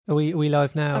Are we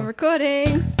live now? I'm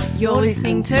recording. You're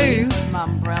listening to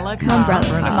Mumbrella Cast.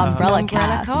 Mumbrella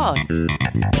Cast.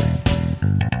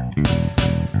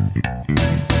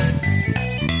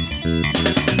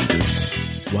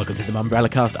 Welcome to the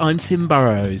Mumbrella Cast. I'm Tim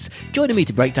Burrows. Joining me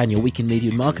to break down your week in media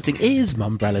and marketing is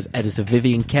Mumbrella's editor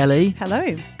Vivian Kelly.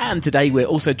 Hello. And today we're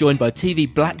also joined by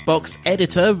TV Black Box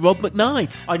editor Rob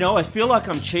McKnight. I know, I feel like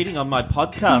I'm cheating on my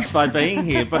podcast by being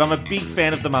here, but I'm a big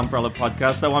fan of the Mumbrella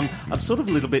podcast, so I'm sort of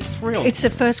a little bit thrilled. It's the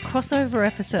first crossover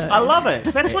episode. I love it.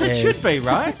 That's what it should be,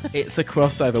 right? It's a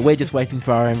crossover. We're just waiting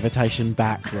for our invitation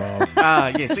back, Rob.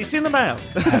 Yes, it's in the mail.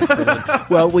 Excellent.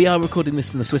 Well, we are recording this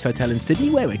from the Swiss Hotel in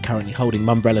Sydney, where we're currently holding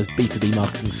Mumbrella's B2B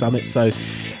Marketing Summit, so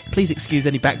please excuse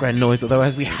any background noise, although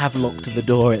as we have locked the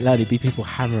door, it'll only be people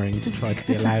hammering to try to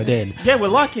be allowed in. Yeah, we're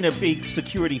like in a big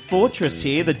security fortress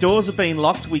here. The doors have been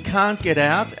locked. We can't get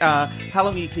out. How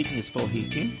long are you keeping us for here,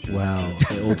 Tim? Well,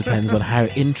 it all depends on how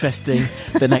interesting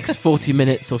the next 40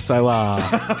 minutes or so are.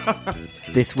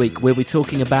 This week, we'll be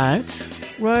talking about...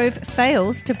 Rove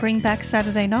fails to bring back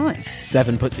Saturday night.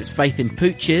 Seven puts its faith in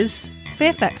pooches.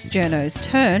 Fairfax journos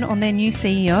turn on their new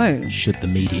CEO. Should the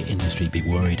media industry be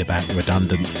worried about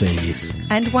redundancies?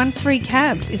 And 13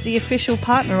 Cabs is the official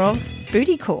partner of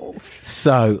Booty Calls.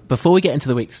 So, before we get into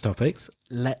the week's topics,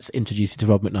 let's introduce you to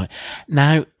Rob McKnight.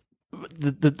 Now,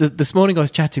 this morning I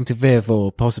was chatting to Viv,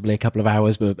 or possibly a couple of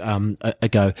hours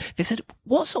ago. Viv said,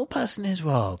 what sort of person is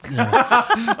Rob? You know.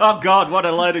 Oh, God, what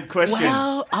a loaded question.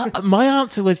 Well, my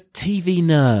answer was TV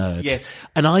nerd. Yes.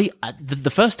 And the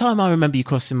first time I remember you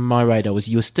crossing my radar was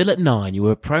you were still at Nine. You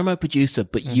were a promo producer,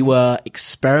 but you were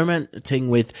experimenting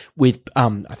with I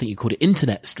think you called it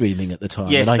internet streaming at the time.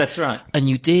 Yes, that's right. And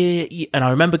you did, and I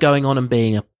remember going on and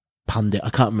being a pundit. I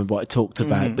can't remember what I talked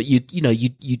about, but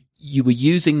you were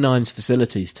using Nine's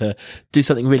facilities to do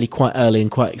something really quite early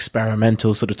and quite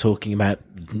experimental, sort of talking about,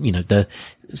 it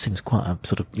seems quite a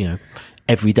sort of,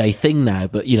 everyday thing now,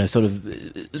 but, sort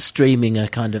of streaming a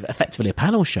kind of effectively a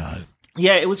panel show.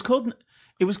 Yeah, it was called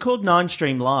Nine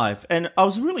Stream Live, and I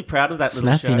was really proud of that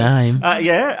Snappy little show. Name.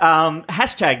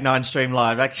 Hashtag Nine Stream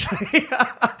Live, actually.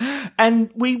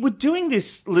 And we were doing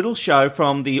this little show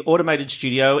from the automated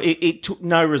studio. It took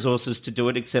no resources to do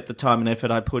it except the time and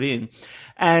effort I put in.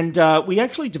 And we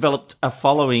actually developed a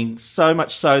following, so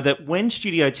much so that when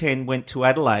Studio 10 went to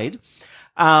Adelaide,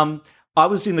 I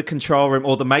was in the control room,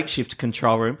 or the makeshift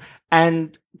control room,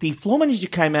 and the floor manager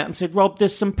came out and said, Rob,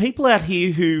 there's some people out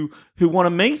here who want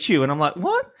to meet you. And I'm like,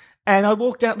 what? And I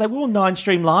walked out, they were all Nine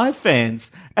Stream Live fans,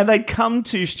 and they'd come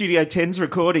to Studio 10's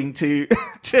recording to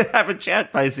have a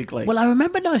chat, basically. Well, I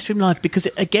remember Nine Stream Live because,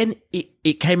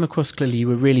 it came across clearly you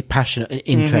were really passionate and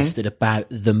interested about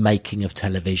the making of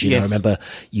television. Yes. I remember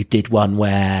you did one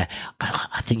where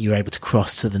I think you were able to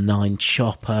cross to the Nine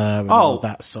Chopper and all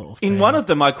that sort of thing. In one of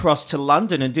them, I crossed to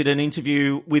London and did an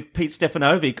interview with Pete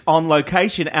Stefanovic on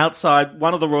location outside.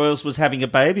 One of the royals was having a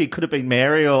baby. It could have been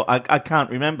Mary, or I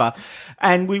can't remember.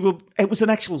 And it was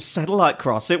an actual satellite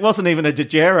cross. It wasn't even a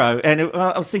Dejero. And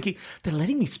I was thinking, they're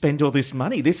letting me spend all this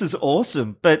money. This is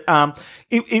awesome. But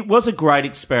it was a great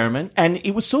experiment. And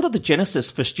it was sort of the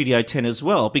genesis for Studio 10 as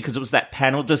well, because it was that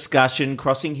panel discussion,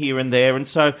 crossing here and there. And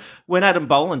so when Adam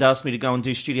Boland asked me to go and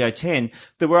do Studio 10,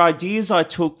 there were ideas I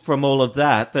took from all of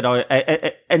that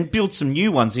and build some new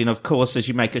ones in, of course, as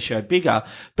you make a show bigger.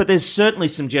 But there's certainly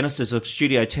some genesis of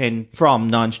Studio 10 from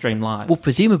Nine Stream Live. Well,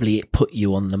 presumably it put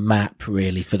you on the map,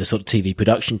 really, for the sort of TV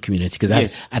production community, because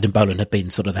Yes. Adam Boland had been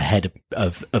sort of the head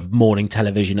of morning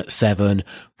television at Seven,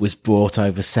 was brought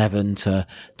over Seven to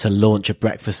launch a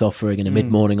breakfast offering and a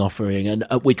mid-morning offering, and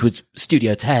which was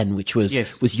Studio 10, which was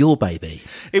your baby.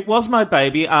 It was my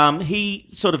baby. He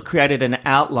sort of created an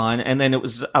outline, and then it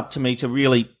was up to me to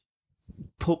really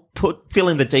fill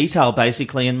in the detail,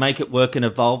 basically, and make it work and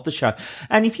evolve the show.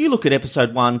 And if you look at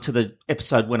episode 1 to the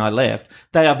episode when I left,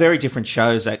 they are very different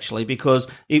shows, actually, because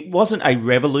it wasn't a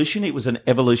revolution, it was an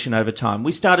evolution over time.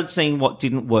 We started seeing what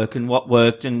didn't work and what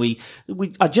worked, and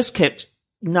I just kept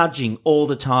nudging all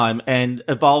the time and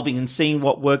evolving and seeing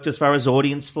what worked as far as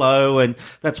audience flow. And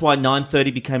that's why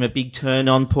 9:30 became a big turn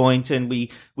on point, and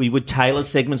we would tailor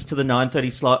segments to the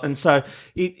 9:30 slot. And so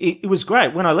it was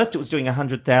great. When I left, it was doing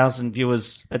 100,000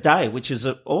 viewers a day, which is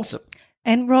awesome.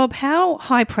 And Rob, how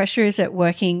high pressure is it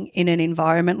working in an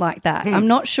environment like that? I'm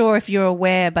not sure if you're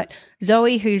aware, but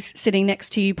Zoe, who's sitting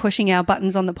next to you pushing our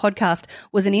buttons on the podcast,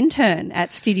 was an intern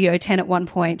at Studio 10 at one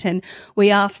point, and we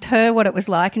asked her what it was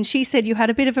like, and she said you had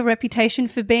a bit of a reputation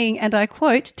for being, and I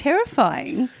quote,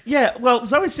 terrifying. Yeah, well,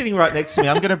 Zoe's sitting right next to me.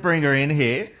 I'm going to bring her in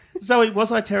here. Zoe,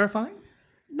 was I terrifying?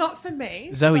 Not for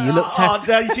me. Zoe, you look Oh,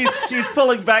 no, she's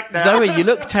pulling back now. Zoe, you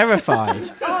look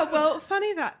terrified. Oh, well,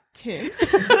 funny that, Tim.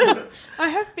 I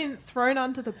have been thrown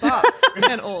under the bus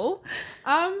and all.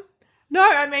 No,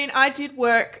 I mean, I did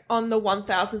work on the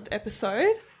 1000th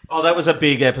episode. Oh, that was a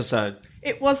big episode.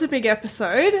 It was a big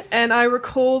episode, and I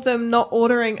recall them not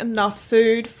ordering enough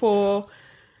food for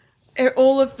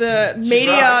all of the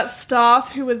media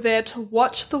staff who were there to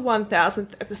watch the 1000th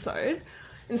episode.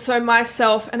 And so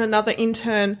myself and another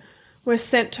intern were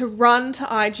sent to run to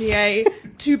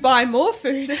IGA to buy more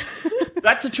food.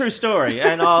 That's a true story.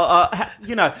 And,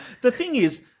 the thing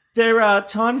is, there are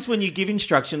times when you give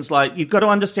instructions like you've got to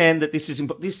understand that this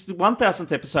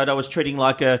 1000th episode I was treating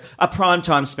like a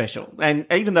primetime special. And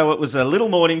even though it was a little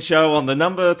morning show on the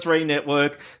Number 3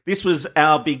 network, this was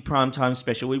our big primetime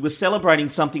special. We were celebrating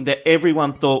something that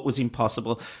everyone thought was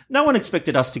impossible. No one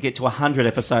expected us to get to 100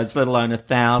 episodes, let alone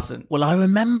 1,000. Well, I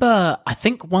remember, I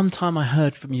think one time I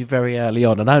heard from you very early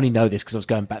on, and I only know this because I was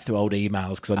going back through old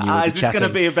emails because I knew we'd be Is this going to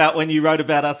be about when you wrote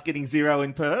about us getting 0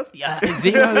 in Perth? Yeah,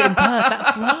 0 in Perth,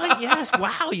 that's right. Yes,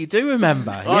 wow, you do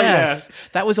remember. Oh, yes, yeah.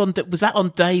 That was that on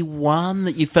day one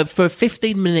that you for a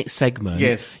 15-minute segment?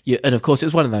 Yes, and of course it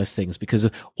was one of those things because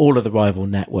all of the rival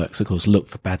networks, of course, look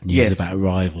for bad news about a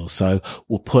rival, so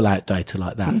we'll pull out data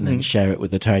like that and then share it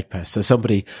with the trade press. So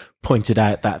somebody pointed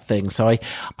out that thing. So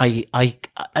the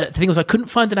thing was I couldn't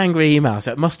find an angry email,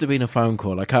 so it must have been a phone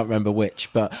call. I can't remember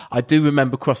which, but I do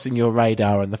remember crossing your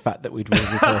radar and the fact that we'd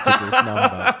re-reported this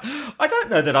number. I don't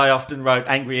know that I often wrote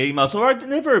angry emails, or I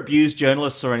never abused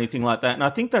journalists or anything like that. And I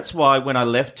think that's why when I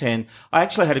left 10, I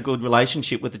actually had a good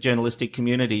relationship with the journalistic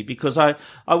community because I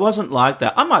wasn't like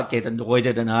that. I might get annoyed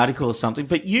at an article or something,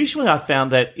 but usually I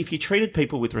found that if you treated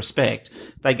people with respect,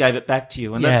 they gave it back to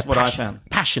you. And that's what I found.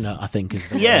 Passionate, I think, is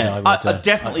the word.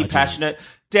 Definitely passionate.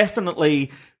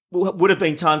 Definitely would have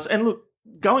been times. And look,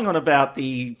 going on about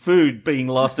the food being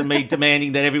lost and me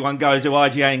demanding that everyone go to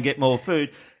IGA and get more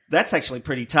food, that's actually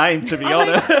pretty tame, to be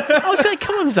honest. I was like,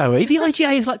 come on, Zoe. The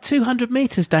IGA is like 200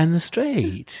 metres down the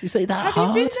street. Is it that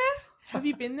hard? Have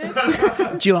you been there?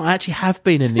 Do you know, I actually have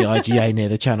been in the IGA near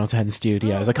the Channel 10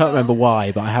 studios. I can't remember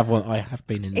why, but I have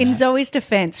been in there. In Zoe's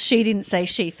defence, she didn't say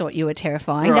she thought you were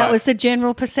terrifying. Right. That was the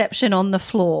general perception on the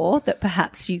floor that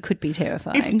perhaps you could be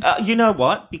terrifying. You know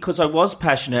what? Because I was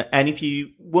passionate, and if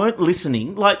you weren't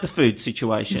listening, like the food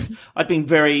situation, I'd been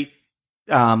very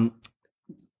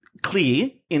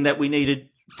clear in that we needed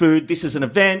food. This is an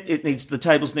event. The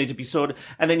tables need to be sorted.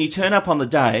 And then you turn up on the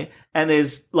day and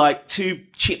there's like 2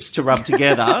 chips to rub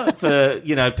together for,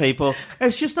 people.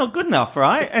 It's just not good enough,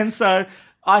 right? And so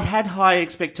I had high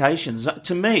expectations.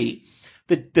 To me,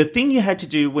 the thing you had to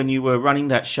do when you were running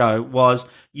that show was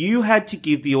you had to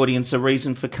give the audience a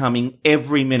reason for coming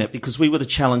every minute because we were the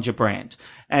challenger brand.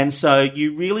 And so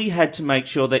you really had to make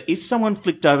sure that if someone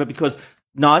flicked over, because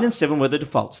 9 and 7 were the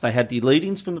defaults. They had the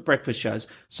lead-ins from the breakfast shows.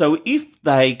 So if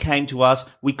they came to us,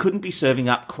 we couldn't be serving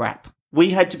up crap.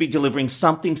 We had to be delivering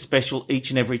something special each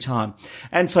and every time.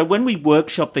 And so when we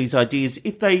workshop these ideas,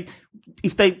 if they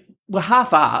were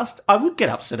half-assed, I would get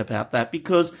upset about that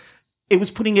because it was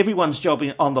putting everyone's job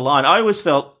on the line. I always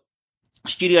felt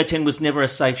Studio 10 was never a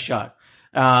safe show.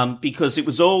 Because it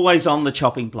was always on the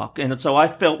chopping block. And so I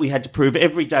felt we had to prove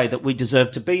every day that we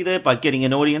deserved to be there by getting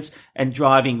an audience and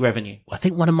driving revenue. I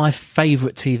think one of my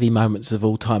favourite TV moments of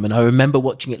all time, and I remember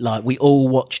watching it live, we all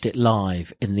watched it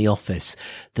live in the office,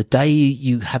 the day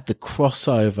you had the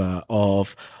crossover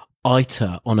of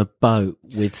Ita on a boat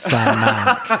with Sam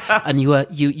Mack, and you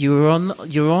were on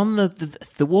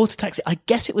the water taxi. I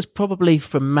guess it was probably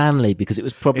from Manly because it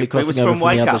was probably crossing over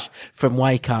from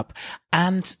Wake Up.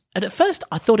 And at first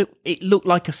I thought it looked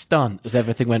like a stunt as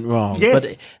everything went wrong.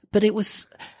 Yes. But it was.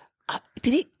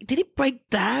 Did it break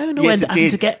down? Or Yes, it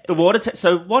did. To get the water.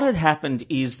 So what had happened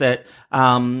is that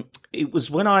it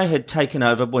was when I had taken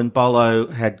over, when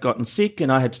Bolo had gotten sick,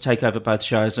 and I had to take over both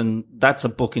shows, and that's a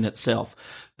book in itself.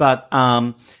 But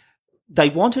they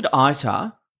wanted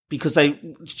Ita because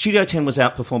Studio 10 was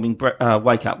outperforming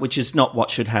Wake Up, which is not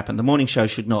what should happen. The morning show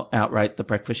should not outrate the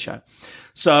breakfast show.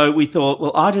 So we thought,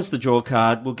 well, Ita's the draw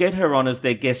card. We'll get her on as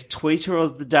their guest tweeter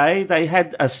of the day. They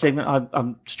had a segment,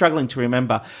 I'm struggling to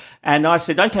remember. And I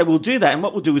said, okay, we'll do that. And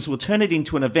what we'll do is we'll turn it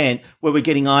into an event where we're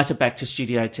getting Ita back to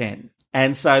Studio 10.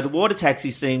 And so the water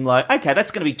taxi seemed like, okay,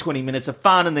 that's going to be 20 minutes of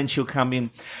fun, and then she'll come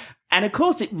in. And of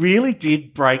course, it really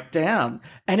did break down.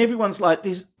 And everyone's like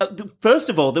this. First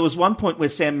of all, there was one point where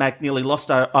Sam Mack nearly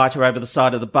lost Ita over the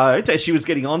side of the boat as she was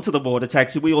getting onto the water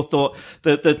taxi. We all thought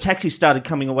the taxi started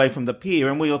coming away from the pier,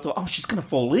 and we all thought, oh, she's going to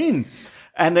fall in.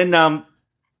 And then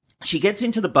she gets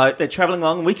into the boat. They're traveling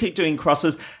along, and we keep doing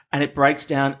crosses, and it breaks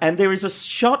down. And there is a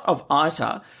shot of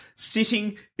Ita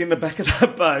sitting in the back of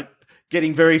that boat,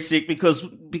 getting very sick because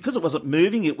it wasn't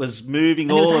moving. It was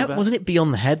moving And all about. Wasn't it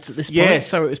beyond the heads at this point? Yes.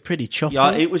 So it was pretty choppy.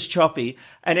 Yeah, it was choppy.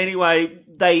 And anyway,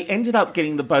 they ended up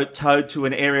getting the boat towed to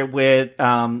an area where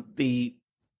the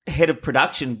head of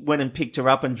production went and picked her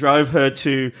up and drove her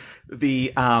to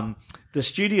the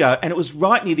studio, and it was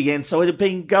right near the end. So it had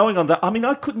been going on.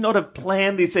 I could not have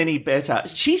planned this any better.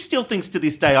 She still thinks to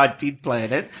this day I did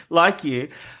plan it, like you.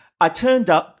 I turned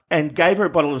up and gave her a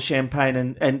bottle of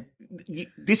champagne, and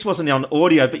this wasn't on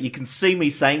audio, but you can see me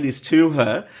saying this to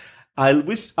her. I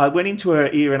went into her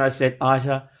ear and I said,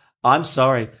 Ita, I'm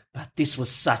sorry, but this was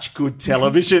such good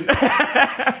television.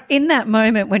 In that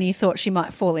moment when you thought she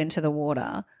might fall into the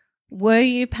water, were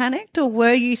you panicked or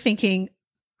were you thinking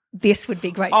this would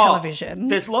be great television?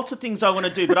 There's lots of things I want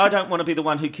to do, but I don't want to be the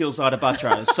one who kills Ita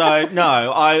Buttrose. So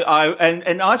no,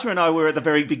 and Ita and I were at the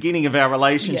very beginning of our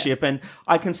relationship, and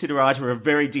I consider Ita a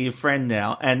very dear friend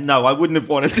now. And no, I wouldn't have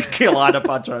wanted to kill Ita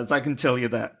Buttrose. I can tell you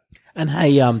that. And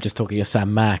hey, just talking of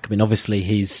Sam Mack, I mean, obviously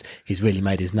he's really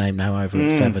made his name now over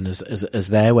at Seven as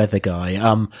their weather guy.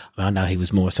 I know he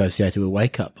was more associated with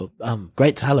Wake Up, but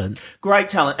great talent. Great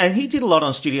talent. And he did a lot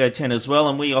on Studio 10 as well,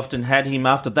 and we often had him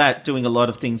after that doing a lot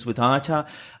of things with Ita.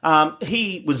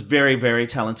 He was very, very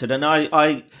talented, and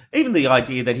I even the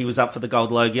idea that he was up for the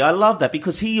Gold Logie, I love that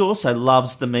because he also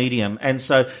loves the medium, and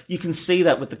so you can see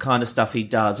that with the kind of stuff he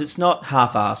does. It's not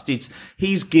half-assed.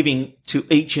 He's giving to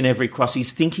each and every cross.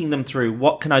 He's thinking them through.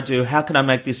 What can I do? How can I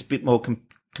make this a bit more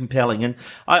compelling? And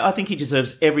I think he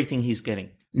deserves everything he's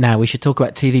getting. Now we should talk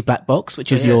about TV Black Box,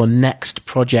 which is your next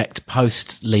project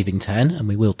post Leaving 10, and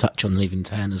we will touch on Leaving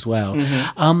 10 as well.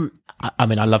 I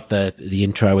mean, I love the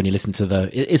intro when you listen to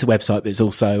it's a website, but it's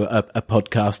also a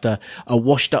podcaster, a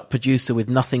washed up producer with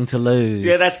nothing to lose.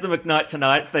 Yeah, that's the McKnight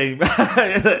Tonight theme.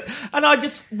 And I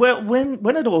just,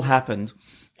 when it all happened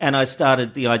and I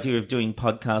started the idea of doing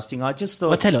podcasting, I just thought,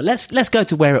 Well, tell you what, let's go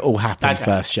to where it all happened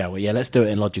first, shall we? Yeah, let's do it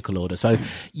in logical order. So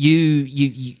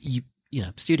you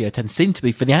know, Studio 10 seemed to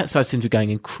be, for the outside, seemed to be going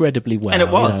incredibly well. And it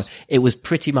was. You know, it was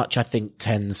pretty much, I think,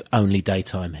 10's only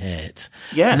daytime hit.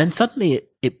 Yeah. And then suddenly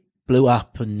it blew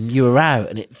up and you were out,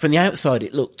 and from the outside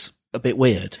it looked a bit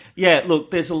weird. Yeah,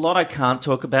 look, there's a lot I can't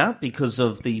talk about because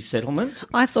of the settlement.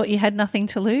 I thought you had nothing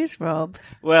to lose, Rob.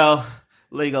 Well,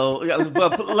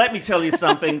 let me tell you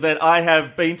something that I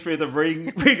have been through the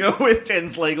ringer with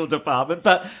 10's legal department.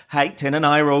 But hey, 10 and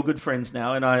I are all good friends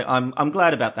now, and I'm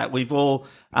glad about that. We've all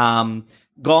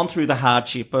gone through the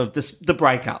hardship of the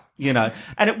breakup, you know,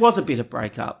 and it was a bit of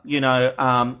breakup, you know.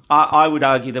 I would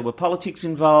argue there were politics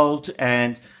involved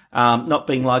and not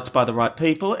being liked by the right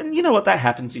people, and you know what, that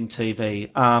happens in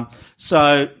TV.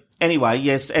 So anyway,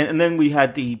 yes, and then we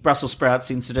had the Brussels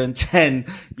sprouts incident, and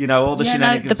you know all the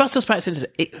shenanigans. No, the Brussels sprouts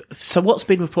incident. So what's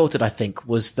been reported, I think,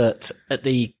 was that at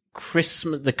the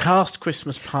cast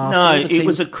Christmas party. No, it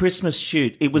was a Christmas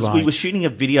shoot. It was we were shooting a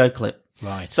video clip,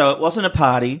 right? So it wasn't a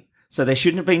party. So there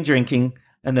shouldn't have been drinking,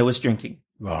 and there was drinking.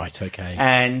 Right. Okay.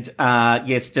 And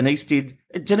yes, Denise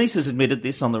has admitted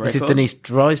this on the record. This is Denise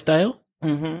Drysdale.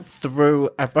 Mm-hmm.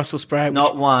 Through a Brussels sprout.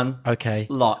 Not one. Okay.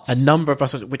 Lots. A number of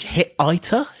Brussels which hit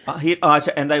Ita. Hit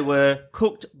Ita, and they were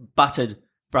cooked, buttered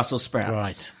Brussels sprouts.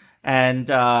 Right. And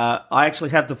I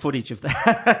actually have the footage of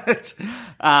that.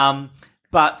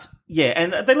 But yeah,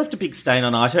 and they left a big stain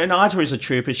on Ita. And Ita is a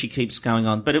trooper. She keeps going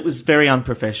on. But it was very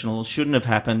unprofessional. Shouldn't have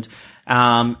happened.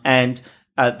 And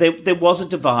there was a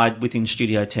divide within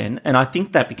Studio 10. And I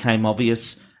think that became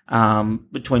obvious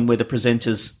between where the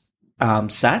presenters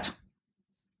sat.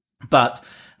 But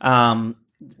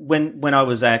when I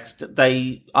was asked,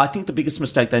 I think the biggest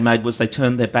mistake they made was they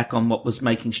turned their back on what was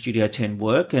making Studio 10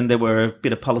 work, and there were a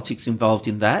bit of politics involved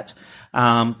in that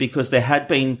because there had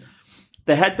been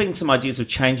some ideas of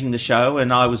changing the show,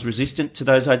 and I was resistant to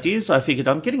those ideas. I figured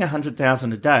I'm getting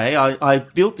 100,000 a day. I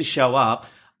built the show up.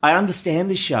 I understand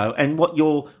this show, and what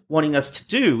you're wanting us to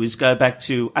do is go back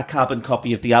to a carbon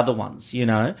copy of the other ones, you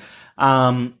know.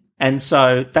 And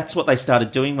so that's what they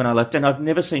started doing when I left. And I've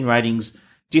never seen ratings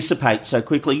dissipate so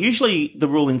quickly. Usually the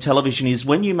rule in television is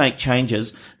when you make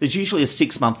changes, there's usually a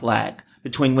 6-month lag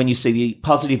between when you see the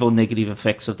positive or negative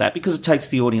effects of that, because it takes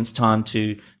the audience time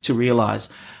to realise.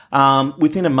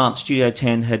 Within a month, Studio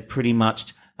 10 had pretty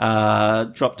much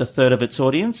dropped a third of its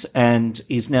audience and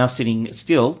is now sitting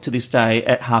still to this day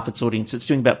at half its audience. It's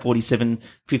doing about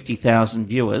 50,000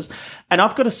 viewers. And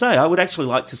I've got to say, I would actually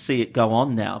like to see it go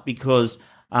on now because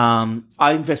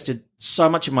I invested so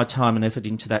much of my time and effort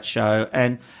into that show.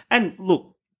 And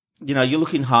look, you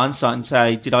look in hindsight and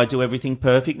say, did I do everything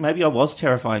perfect? Maybe I was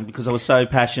terrifying because I was so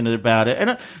passionate about it.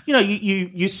 And,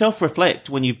 you self-reflect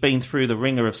when you've been through the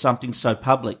ringer of something so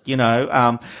public,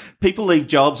 people leave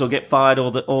jobs or get fired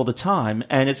all the time,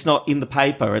 and it's not in the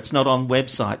paper. It's not on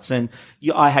websites. And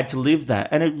I had to live that.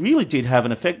 And it really did have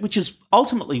an effect, which is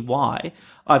ultimately why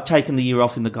I've taken the year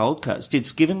off in the Gold Coast.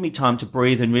 It's given me time to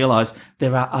breathe and realize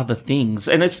there are other things.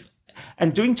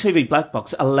 And doing TV Black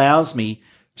Box allows me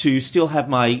to still have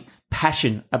my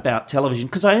passion about television,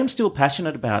 because I am still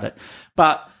passionate about it.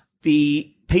 But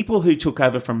the people who took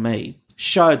over from me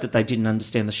showed that they didn't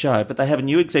understand the show. But they have a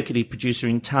new executive producer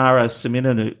in Tara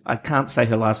Simininu. I can't say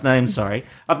her last name, sorry.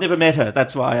 I've never met her.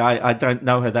 That's why I don't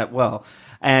know her that well.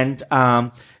 And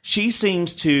she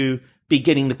seems to be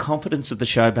getting the confidence of the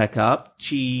show back up.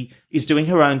 She is doing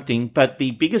her own thing. But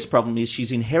the biggest problem is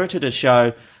she's inherited a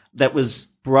show that was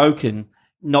broken,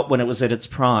 not when it was at its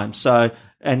prime. So,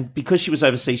 and because she was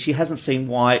overseas, she hasn't seen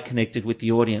why it connected with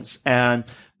the audience.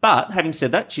 But having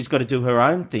said that, she's got to do her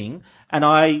own thing. And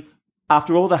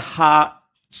after all the heart,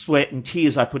 sweat and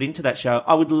tears I put into that show,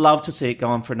 I would love to see it go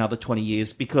on for another 20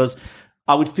 years, because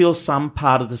I would feel some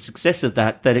part of the success of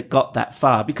that it got that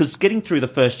far. Because getting through the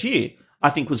first year, I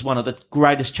think, was one of the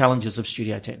greatest challenges of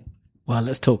Studio 10. Well,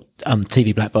 let's talk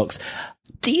TV Black Box.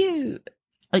 Do you...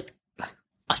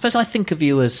 I suppose I think of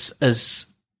you as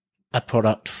a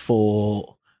product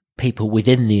for people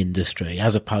within the industry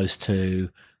as opposed to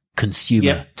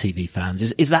consumer TV fans.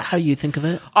 Is that how you think of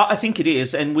it? I think it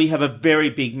is, and we have a very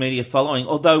big media following,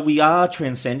 although we are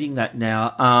transcending that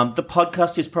now. The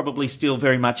podcast is probably still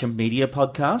very much a media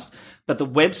podcast, but the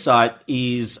website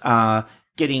is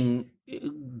getting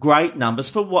great numbers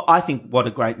for what are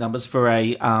great numbers for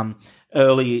a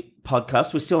early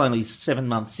podcast. We're still only 7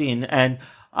 months in, and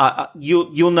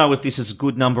you'll know if this is a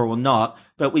good number or not,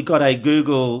 but we got a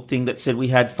Google thing that said we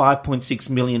had 5.6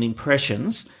 million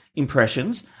impressions in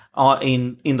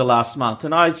the last month.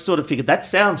 And I sort of figured that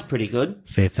sounds pretty good.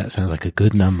 Viv, that sounds like a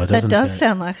good number, doesn't it? That does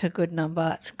sound like a good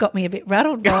number. It's got me a bit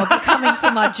rattled, Bob, coming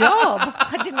for my job.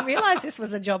 I didn't realise this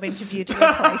was a job interview to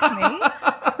replace me.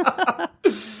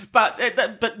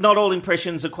 But not all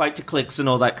impressions equate to clicks and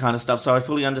all that kind of stuff, so I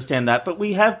fully understand that. But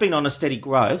we have been on a steady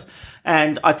growth,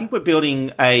 and I think we're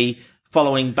building a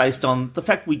following based on the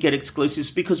fact we get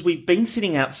exclusives, because we've been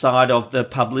sitting outside of the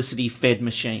publicity-fed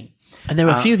machine. And there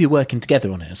are a few of you working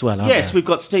together on it as well, aren't yes, there? We've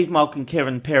got Steve Malk and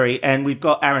Kevin Perry, and we've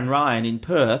got Aaron Ryan in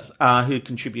Perth, who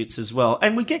contributes as well.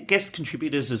 And we get guest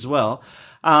contributors as well.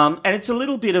 And it's a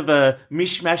little bit of a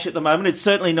mishmash at the moment. It's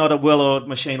certainly not a well-oiled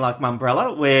machine like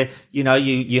Mumbrella, where,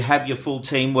 you have your full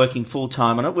team working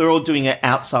full-time on it. We're all doing it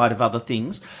outside of other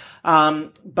things.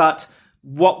 But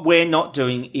what we're not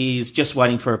doing is just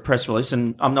waiting for a press release,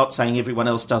 and I'm not saying everyone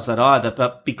else does that either,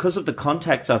 but because of the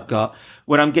contacts I've got,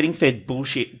 when I'm getting fed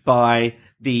bullshit by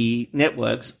the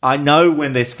networks, I know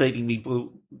when they're feeding me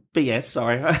BS,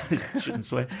 sorry, I shouldn't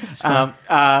swear.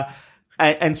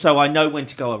 And so I know when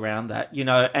to go around that,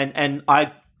 and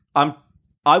I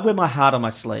wear my heart on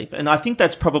my sleeve. And I think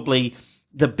that's probably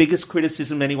the biggest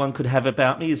criticism anyone could have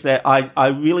about me, is that I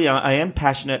am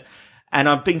passionate. And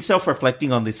I've been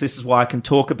self-reflecting on this. This is why I can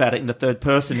talk about it in the third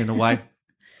person in a way.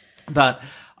 But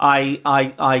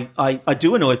I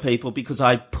do annoy people because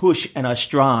I push and I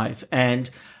strive. And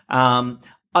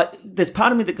there's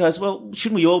part of me that goes, well,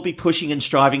 shouldn't we all be pushing and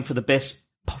striving for the best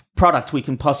product we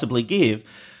can possibly give?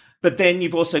 But then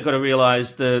you've also got to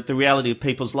realize the reality of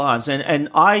people's lives. And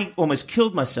I almost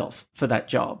killed myself for that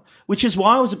job, which is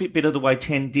why I was a bit bitter the way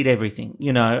 10 did everything.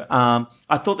 I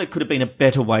thought there could have been a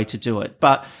better way to do it.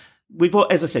 But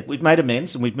as I said, we've made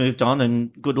amends and we've moved on,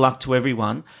 and good luck to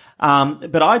everyone.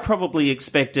 But I probably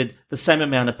expected the same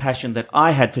amount of passion that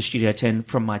I had for Studio 10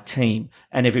 from my team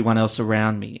and everyone else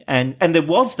around me. And there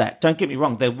was that, don't get me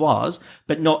wrong, there was,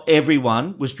 but not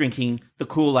everyone was drinking the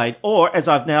Kool-Aid, or as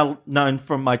I've now known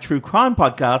from my true crime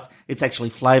podcast, it's actually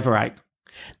Flavour Aid.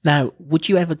 Now, would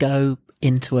you ever go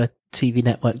into a TV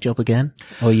network job again?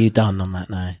 Or are you done on that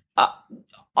now?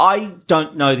 I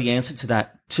don't know the answer to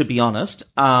that, to be honest.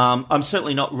 I'm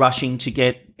certainly not rushing to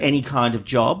get any kind of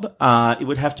job. It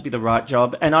would have to be the right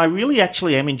job. And I really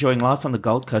actually am enjoying life on the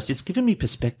Gold Coast. It's given me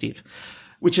perspective,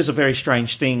 which is a very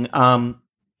strange thing. And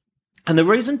the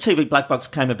reason TV Black Box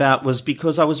came about was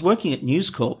because I was working at News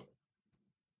Corp.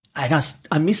 And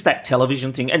I missed that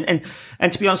television thing. And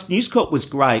to be honest, News Corp was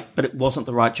great, but it wasn't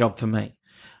the right job for me.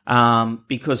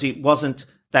 Because it wasn't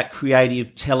that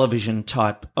creative television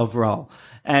type of role.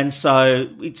 And so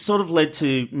it sort of led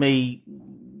to me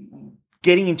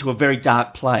getting into a very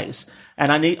dark place.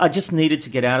 And I just needed to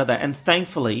get out of that. And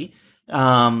thankfully,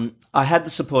 I had the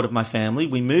support of my family.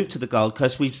 We moved to the Gold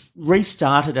Coast. We've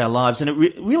restarted our lives, and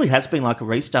it really has been like a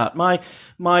restart. My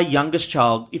youngest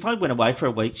child, if I went away for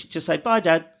a week, she'd just say, "Bye,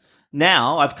 Dad."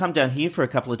 Now I've come down here for a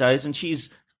couple of days, and she's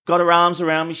got her arms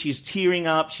around me. She's tearing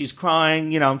up. She's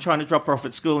crying. I'm trying to drop her off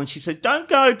at school, and she said, "Don't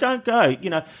go, don't go."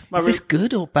 Is this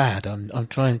good or bad? I'm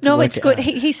trying to. No, work it's it good. out.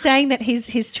 He's saying that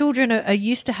his children are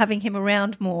used to having him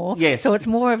around more. Yes. So it's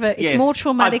more of it's Yes. more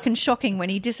traumatic and shocking when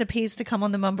he disappears to come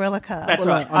on the Mumbrella car. That's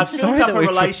Well, right. I'm I've sorry built up that a we've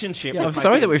relationship. I'm with my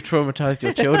sorry that kids. we've traumatized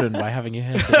your children by having you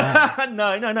here today.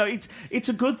 No. It's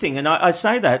a good thing. And I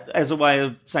say that as a way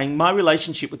of saying my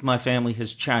relationship with my family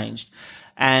has changed.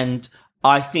 And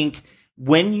I think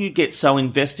when you get so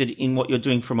invested in what you're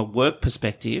doing from a work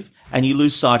perspective and you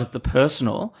lose sight of the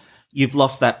personal, you've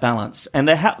lost that balance. And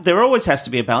there always has to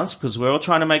be a balance because we're all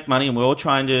trying to make money and we're all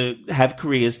trying to have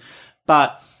careers.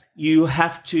 But you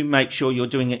have to make sure you're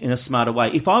doing it in a smarter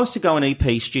way. If I was to go and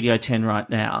EP Studio 10 right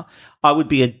now, I would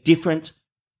be a different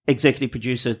executive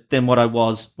producer than what I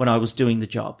was when I was doing the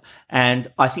job.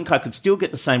 And I think I could still get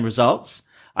the same results.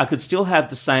 I could still have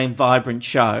the same vibrant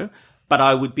show, but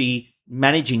I would be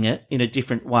managing it in a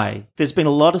different way. There's been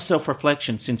a lot of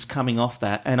self-reflection since coming off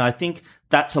that, and I think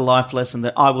that's a life lesson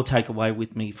that I will take away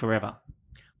with me forever.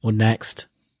 Well, next,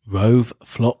 Rove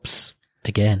flops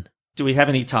again. Do we have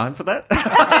any time for that?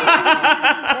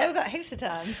 Yeah, we've got heaps of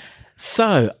time.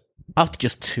 So, after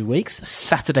just 2 weeks,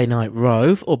 Saturday Night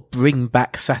Rove, or Bring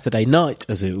Back Saturday Night,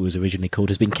 as it was originally called,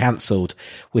 has been cancelled,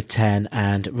 with Ten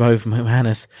and Rove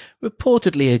McManus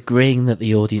reportedly agreeing that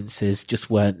the audiences just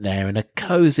weren't there in a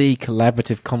cosy,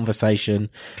 collaborative conversation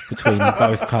between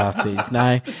both parties.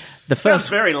 Now, the Sounds first...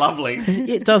 very lovely.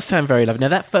 It does sound very lovely. Now,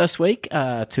 that first week,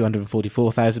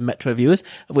 244,000 Metro viewers,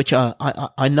 of which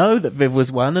I know that Viv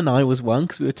was one and I was one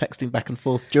because we were texting back and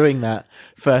forth during that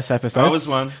first episode. I was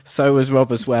one. So was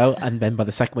Rob as well. And then by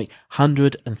the second week,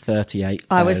 138,000.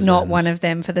 I was not one of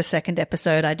them for the second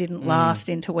episode. I didn't last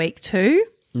into week 2.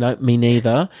 No, me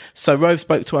neither. So Rove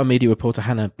spoke to our media reporter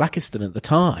Hannah Blackiston at the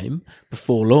time,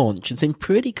 before launch, and seemed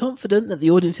pretty confident that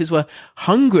the audiences were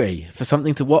hungry for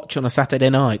something to watch on a Saturday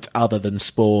night other than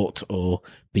sport or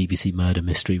BBC Murder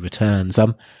Mystery Returns.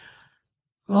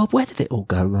 Rob, where did it all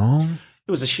go wrong?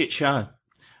 It was a shit show.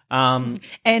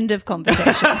 End of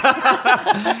conversation.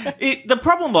 The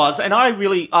problem was, and I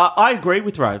agree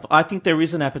with Rove, I think there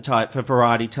is an appetite for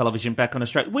variety television back on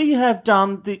Australia. We have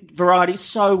done the variety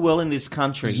so well in this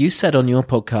country. You said on your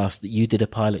podcast that you did a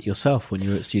pilot yourself when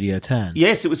you were at Studio 10.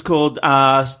 Yes, it was called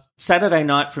Saturday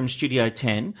Night from Studio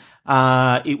 10.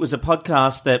 It was a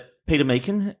podcast that Peter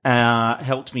Meakin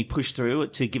helped me push through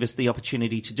to give us the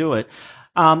opportunity to do it.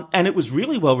 And it was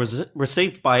really well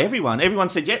received by everyone. Everyone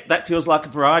said, "Yep, that feels like a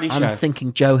variety show." I'm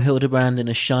thinking Joe Hildebrand in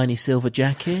a shiny silver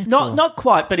jacket. Not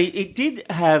quite, but it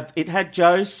had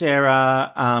Joe,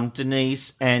 Sarah,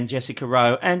 Denise, and Jessica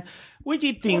Rowe, and we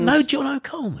did things. No, Jono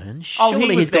Coleman. Oh, Surely he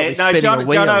was he's got there. this No, spinning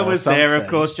wheel Jono or was there, of something.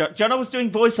 course. Jono was doing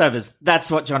voiceovers.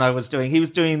 That's what Jono was doing. He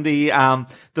was doing the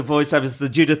voiceovers, the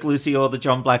Judith Lucy or the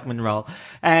John Blackman role.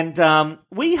 And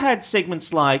we had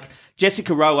segments like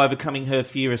Jessica Rowe overcoming her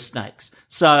fear of snakes.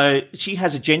 So she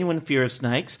has a genuine fear of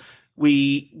snakes.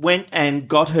 We went and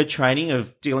got her training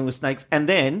of dealing with snakes and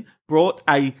then brought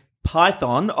a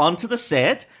python onto the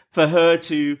set for her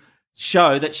to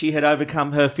show that she had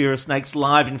overcome her fear of snakes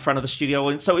live in front of the studio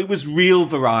audience. So it was real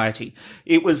variety.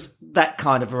 It was that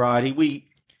kind of variety. We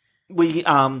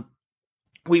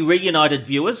reunited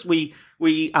viewers. We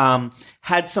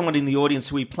had someone in the audience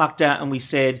who we plucked out and we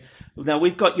said, "Now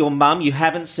we've got your mum. You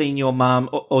haven't seen your mum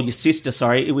or your sister.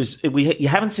 Sorry, you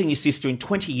haven't seen your sister in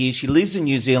 20 years. She lives in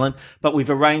New Zealand, but we've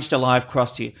arranged a live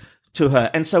cross to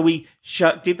her." And so we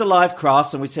did the live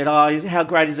cross and we said, "Oh, how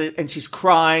great is it?" And she's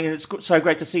crying and it's so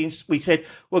great to see. And we said,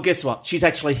 "Well, guess what? She's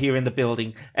actually here in the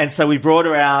building." And so we brought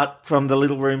her out from the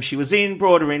little room she was in,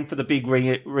 brought her in for the big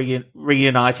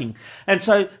reuniting. And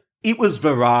so it was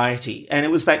variety, and it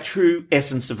was that true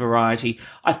essence of variety.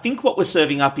 I think what we're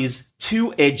serving up is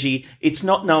too edgy. It's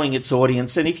not knowing its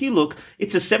audience. And if you look,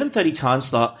 it's a 7:30 time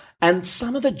slot, and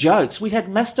some of the jokes, we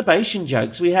had masturbation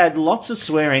jokes, we had lots of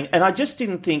swearing, and I just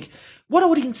didn't think, what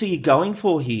audience are you going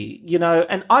for here? You know,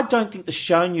 and I don't think the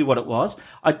show knew what it was.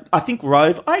 I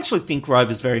actually think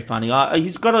Rove is very funny.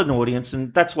 He's got an audience,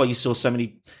 and that's why you saw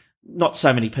not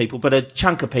so many people, but a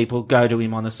chunk of people go to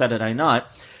him on a Saturday night.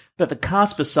 But the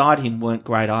cast beside him weren't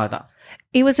great either.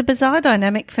 It was a bizarre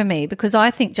dynamic for me because I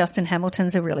think Justin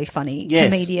Hamilton's a really funny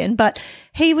comedian, but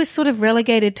he was sort of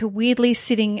relegated to weirdly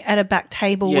sitting at a back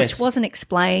table, which wasn't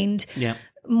explained. Yeah.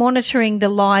 Monitoring the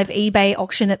live eBay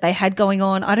auction that they had going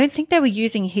on. I don't think they were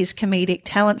using his comedic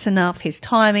talents enough, his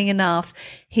timing enough,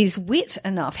 his wit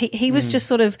enough. He was just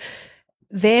sort of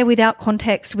there without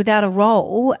context, without a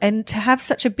role, and to have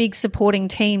such a big supporting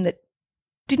team that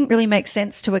didn't really make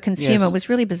sense to a consumer was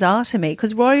really bizarre to me,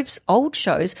 because Rove's old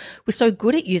shows were so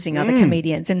good at using other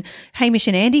comedians, and Hamish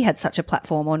and Andy had such a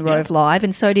platform on Rove Live,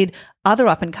 and so did other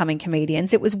up-and-coming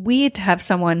comedians. It was weird to have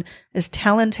someone as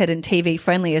talented and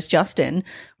TV-friendly as Justin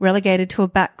relegated to a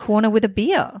back corner with a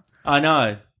beer. I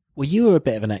know. Well, you were a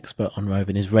bit of an expert on Rove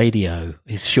in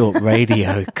his short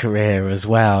radio career as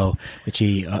well, which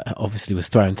he obviously was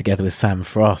thrown together with Sam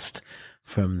Frost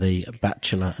from the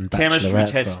Bachelor and Bachelorette. Chemistry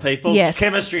test, people. Yes.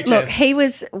 Chemistry Look, test. he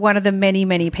was one of the many,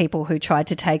 many people who tried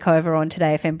to take over on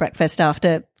Today FM Breakfast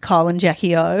after Kyle and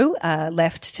Jackie O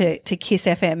left to Kiss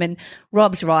FM. And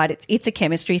Rob's right. It's a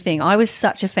chemistry thing. I was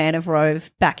such a fan of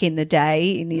Rove back in the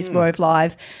day, in his Rove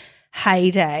Live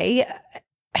heyday.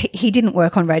 He didn't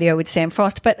work on radio with Sam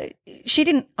Frost, but she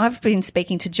didn't. I've been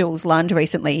speaking to Jules Lund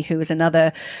recently, who was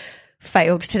another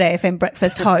failed Today FM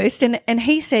Breakfast host, and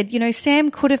he said, Sam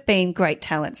could have been great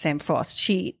talent, Sam Frost.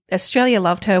 Australia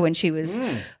loved her when she was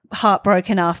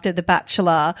heartbroken after The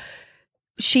Bachelor.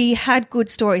 She had good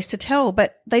stories to tell,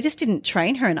 but they just didn't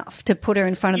train her enough to put her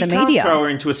in front of the media. You can't throw her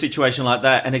into a situation like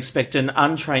that and expect an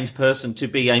untrained person to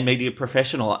be a media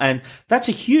professional. And that's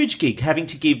a huge gig, having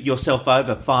to give yourself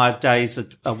over 5 days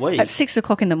a week. At 6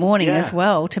 o'clock in the morning as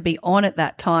well, to be on at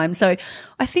that time. So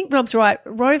I think Rob's right.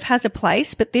 Rove has a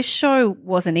place, but this show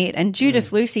wasn't it. And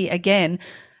Judith Lucy, again,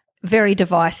 very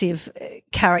divisive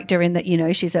character in that,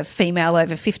 she's a female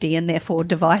over 50 and therefore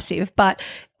divisive, but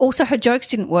also her jokes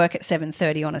didn't work at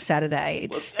 7:30 on a Saturday.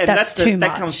 That's too much.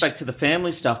 That comes back to the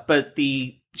family stuff, but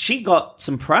she got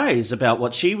some praise about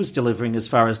what she was delivering as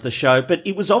far as the show, but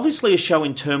it was obviously a show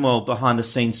in turmoil behind the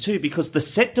scenes too, because the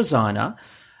set designer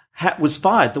was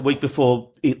fired the week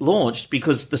before it launched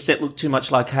because the set looked too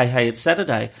much like Hey, It's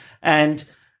Saturday. And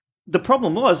the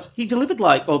problem was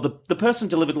the person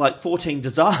delivered like 14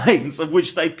 designs, of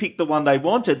which they picked the one they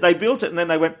wanted. They built it and then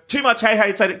they went, too much,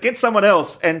 hey, get someone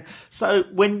else. And so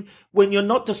when you're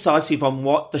not decisive on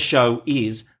what the show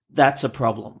is, that's a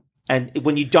problem. And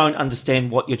when you don't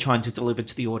understand what you're trying to deliver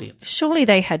to the audience. Surely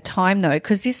they had time though,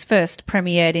 because this first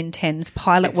premiered in 10's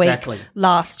Pilot Week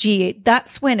last year.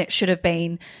 That's when it should have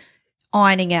been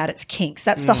ironing out its kinks.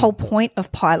 That's the whole point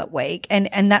of Pilot Week.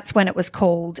 And that's when it was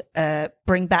called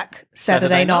Bring Back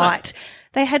Saturday Night.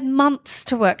 They had months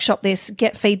to workshop this,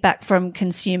 get feedback from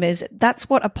consumers. That's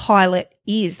what a pilot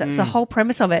is. That's the whole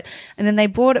premise of it. And then they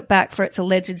brought it back for its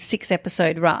alleged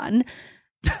 6-episode run.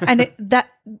 And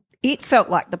it felt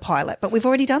like the pilot, but we've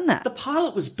already done that. The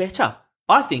pilot was better.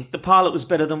 I think the pilot was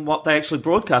better than what they actually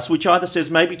broadcast, which either says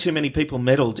maybe too many people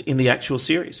meddled in the actual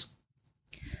series.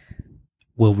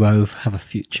 Will Rove have a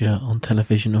future on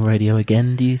television or radio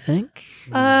again, do you think?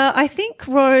 I think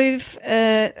Rove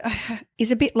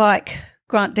is a bit like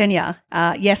Grant Denyer.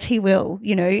 Yes, he will.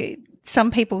 Some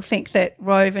people think that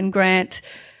Rove and Grant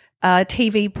are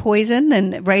TV poison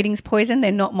and ratings poison.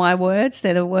 They're not my words.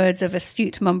 They're the words of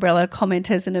astute Mumbrella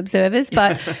commenters and observers.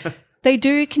 But they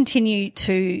do continue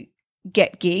to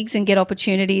get gigs and get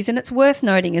opportunities. And it's worth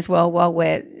noting as well, while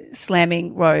we're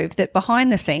slamming Rove, that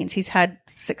behind the scenes he's had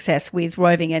success with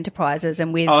Roving Enterprises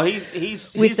and with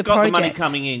he's the got project. The money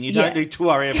coming in. You don't need to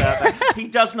worry about that. He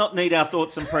does not need our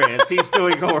thoughts and prayers. He's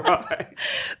doing all right.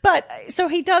 But so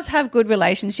he does have good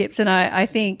relationships, and I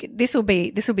think this will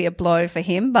be a blow for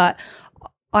him. But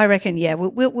I reckon,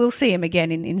 we'll see him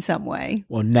again in some way.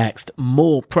 Well, next,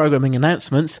 more programming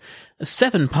announcements.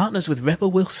 7 partners with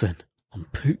Rebel Wilson on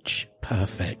Pooch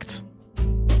Perfect.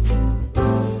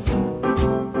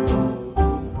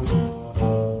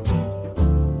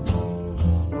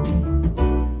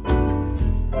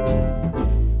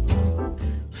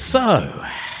 So,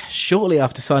 shortly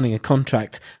after signing a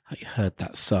contract, you heard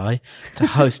that sigh, to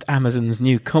host Amazon's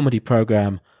new comedy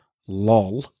program,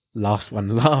 LOL, Last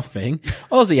One Laughing,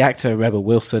 Aussie actor Rebel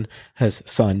Wilson has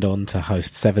signed on to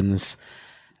host Seven's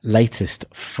latest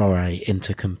foray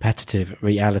into competitive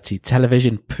reality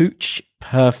television, Pooch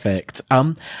Perfect.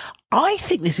 I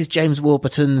think this is James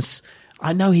Warburton's.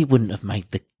 I know he wouldn't have made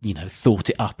thought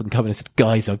it up and come in and said,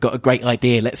 guys, I've got a great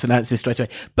idea, let's announce this straight away.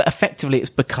 But effectively, it's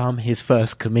become his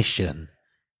first commission.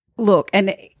 Look,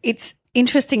 and it's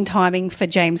interesting timing for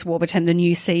James Warburton, the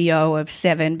new CEO of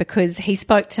Seven, because he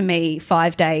spoke to me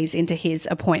 5 days into his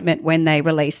appointment when they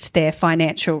released their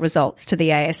financial results to the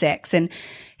ASX. And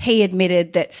he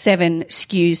admitted that Seven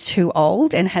skews too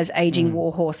old and has aging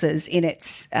war horses in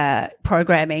its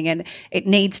programming, and it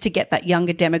needs to get that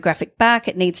younger demographic back.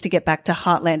 It needs to get back to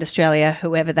Heartland Australia,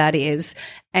 whoever that is,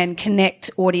 and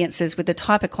connect audiences with the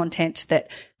type of content that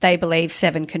they believe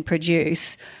Seven can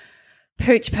produce.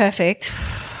 Pooch Perfect,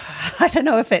 I don't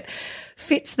know if it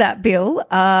fits that bill.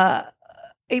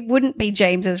 it wouldn't be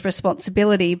James's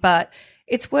responsibility, but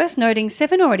it's worth noting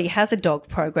Seven already has a dog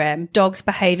program, dogs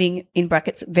behaving in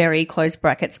brackets, very close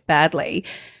brackets, badly.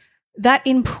 That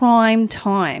in prime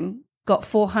time got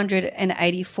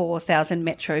 484,000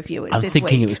 Metro viewers I'm this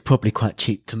thinking week. it was probably quite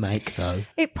cheap to make, though.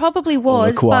 It probably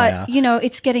was, acquire. but,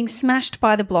 it's getting smashed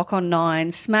by The Block on 9,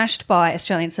 smashed by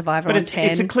Australian Survivor But on it's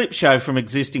 10. a clip show from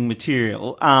existing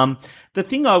material. The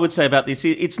thing I would say about this,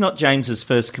 it's not James's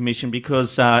first commission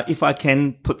because if I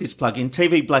can put this plug in,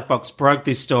 TV Black Box broke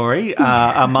this story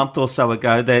a month or so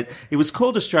ago that it was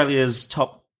called Australia's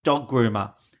Top Dog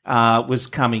Groomer was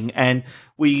coming, and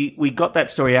we got that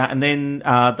story out, and then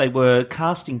they were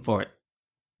casting for it.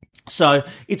 So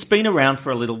it's been around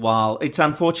for a little while. It's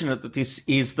unfortunate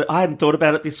that I hadn't thought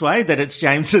about it this way, that it's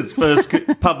James's first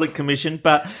public commission.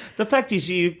 But the fact is,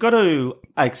 you've got to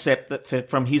accept that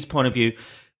from his point of view,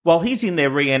 while he's in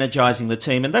there re-energising the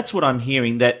team, and that's what I'm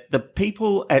hearing, that the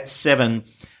people at Seven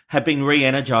have been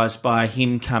re-energised by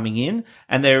him coming in,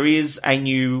 and there is a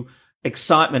new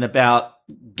excitement about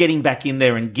getting back in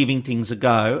there and giving things a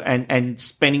go and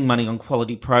spending money on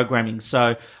quality programming.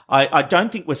 So I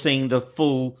don't think we're seeing the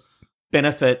full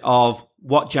benefit of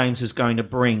what James is going to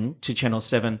bring to Channel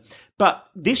 7. But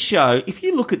this show, if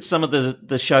you look at some of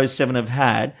the shows Seven have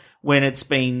had, when it's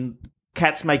been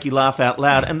Cats Make You Laugh Out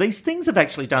Loud, and these things have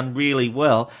actually done really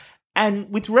well. And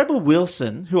with Rebel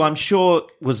Wilson, who I'm sure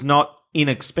was not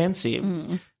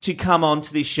inexpensive, to come on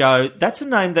to this show, that's a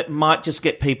name that might just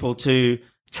get people to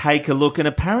take a look. And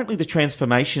apparently the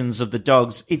transformations of the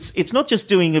dogs, it's not just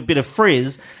doing a bit of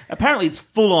frizz. Apparently it's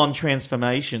full-on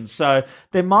transformation. So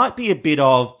there might be a bit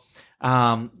of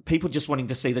people just wanting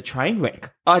to see the train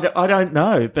wreck. I don't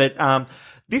know. But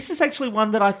this is actually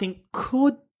one that I think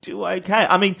could do okay.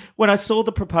 I mean, when I saw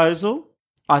the proposal,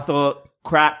 I thought,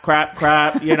 crap,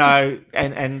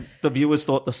 and the viewers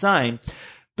thought the same.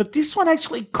 But this one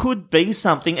actually could be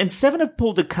something. And Seven have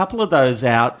pulled a couple of those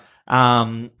out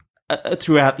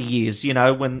throughout the years,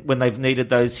 when they've needed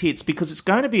those hits, because it's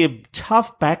going to be a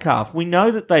tough back half. We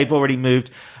know that they've already moved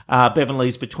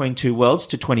Bevan's Between Two Worlds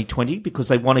to 2020 because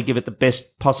they want to give it the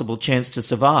best possible chance to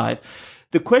survive.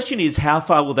 The question is, how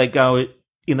far will they go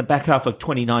in the back half of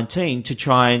 2019 to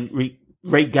try and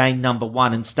regain number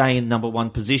one and stay in number one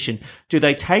position? Do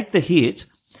they take the hit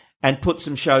and put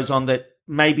some shows on that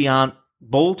maybe aren't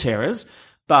ball terrors,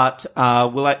 but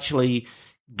will actually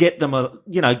get them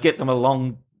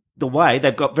along the way?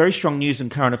 They've got very strong news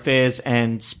and current affairs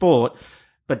and sport,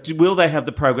 but will they have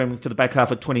the programming for the back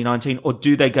half of 2019, or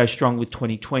do they go strong with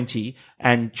 2020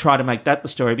 and try to make that the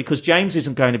story? Because James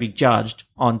isn't going to be judged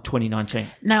on 2019.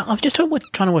 Now, I've just trying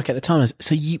to work out the time.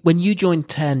 So when you joined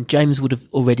 10, James would have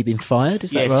already been fired,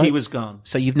 is that right? Yes, he was gone.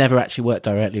 So you've never actually worked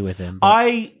directly with him?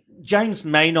 James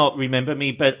may not remember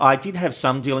me, but I did have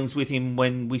some dealings with him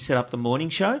when we set up the morning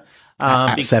show.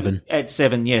 At 7? At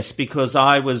 7, yes, because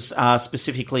I was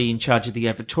specifically in charge of the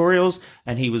advertorials,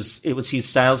 and it was his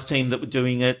sales team that were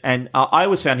doing it. And I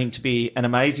always found him to be an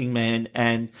amazing man,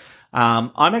 and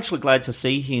I'm actually glad to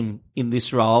see him in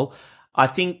this role. I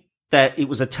think that it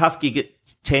was a tough gig at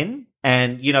 10,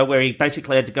 and, where he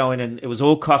basically had to go in and it was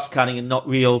all cost-cutting and not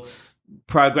real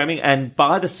programming. And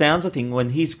by the sounds of things, when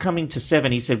he's coming to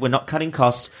 7, he said, we're not cutting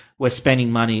costs, we're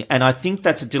spending money. And I think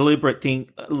that's a deliberate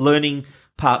thing, learning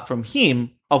part from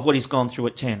him of what he's gone through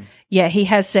at 10. Yeah, he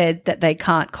has said that they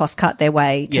can't cost cut their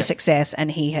way to success, and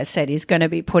he has said he's going to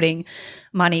be putting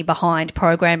money behind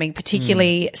programming,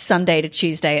 particularly Sunday to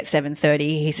Tuesday at 7:30.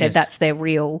 He said that's their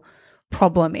real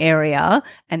problem area,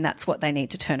 and that's what they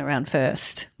need to turn around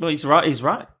first. Well, he's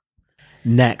right.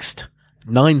 Next,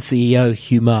 Nine CEO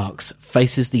Hugh Marks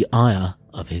faces the ire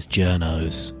of his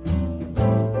journos.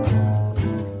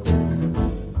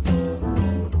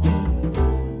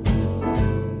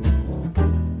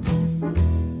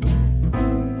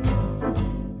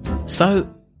 So,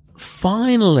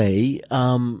 finally,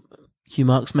 Hugh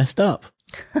Marks messed up.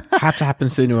 Had to happen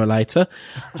sooner or later.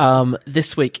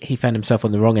 This week, he found himself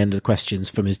on the wrong end of the questions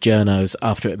from his journos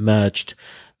after it emerged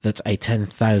that a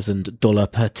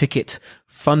 $10,000 per ticket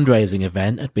fundraising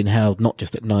event had been held not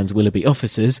just at Nine's Willoughby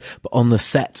offices, but on the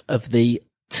set of the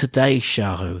Today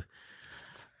Show.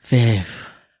 Viv,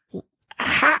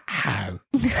 how?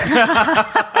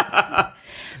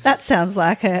 That sounds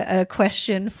like a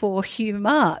question for Hugh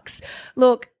Marks.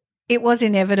 Look, it was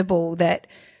inevitable that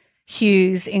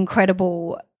Hugh's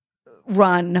incredible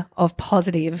run of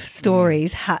positive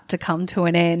stories had to come to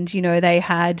an end. They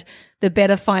had the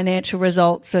better financial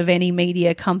results of any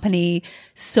media company.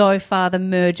 So far, the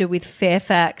merger with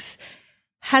Fairfax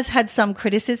has had some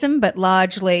criticism, but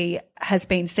largely has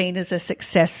been seen as a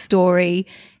success story.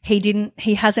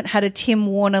 He hasn't had a Tim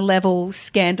Warner level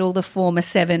scandal, the former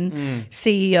Seven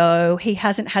CEO. He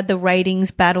hasn't had the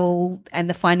ratings battle and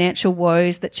the financial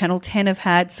woes that Channel 10 have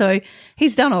had. So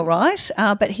he's done all right,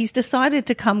 but he's decided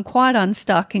to come quite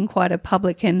unstuck in quite a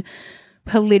public and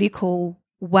political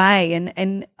way.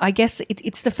 And I guess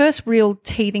it's the first real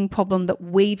teething problem that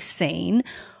we've seen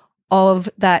of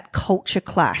that culture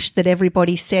clash that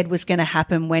everybody said was going to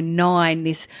happen when Nine,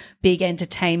 this big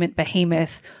entertainment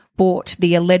behemoth, bought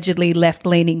the allegedly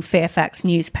left-leaning Fairfax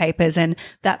newspapers, and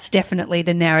that's definitely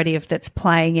the narrative that's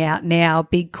playing out now.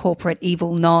 Big corporate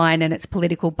evil Nine and its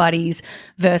political buddies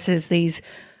versus these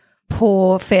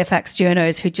poor Fairfax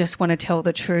journos who just want to tell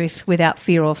the truth without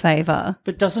fear or favour.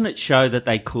 But doesn't it show that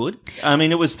they could? I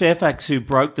mean, it was Fairfax who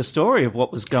broke the story of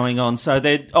what was going on, so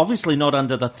they're obviously not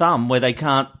under the thumb where they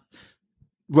can't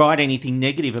write anything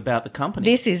negative about the company.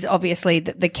 This is obviously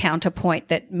the counterpoint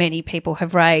that many people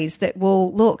have raised that, well,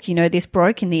 look, this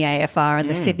broke in the AFR and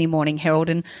the Sydney Morning Herald,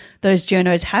 and those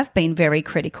journos have been very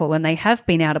critical, and they have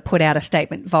been able to put out a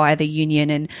statement via the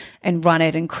union and run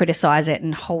it and criticise it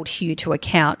and hold Hugh to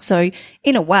account. So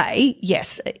in a way,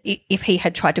 yes, if he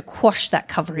had tried to quash that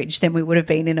coverage, then we would have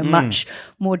been in a much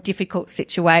more difficult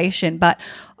situation. But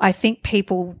I think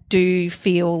people do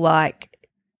feel like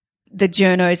the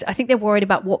journos, I think they're worried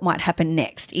about what might happen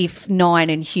next if Nine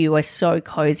and Hugh are so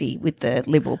cosy with the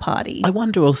Liberal Party. I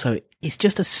wonder also, it's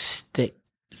just a stick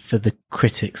for the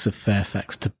critics of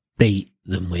Fairfax to beat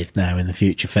them with now in the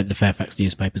future, the Fairfax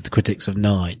newspapers, the critics of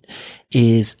Nine,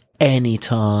 is any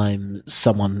time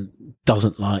someone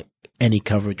doesn't like any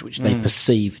coverage which they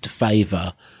perceive to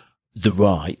favour the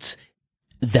right,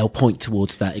 they'll point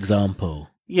towards that example.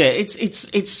 Yeah,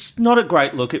 it's not a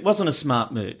great look. It wasn't a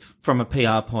smart move from a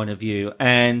PR point of view.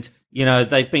 And,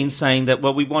 they've been saying that,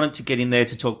 well, we wanted to get in there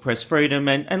to talk press freedom.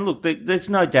 And look, there's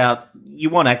no doubt you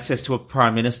want access to a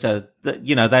prime minister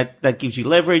that, that gives you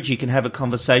leverage. You can have a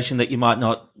conversation that you might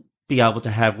not be able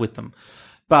to have with them.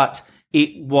 But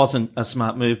it wasn't a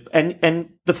smart move. And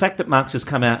the fact that Marx has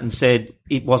come out and said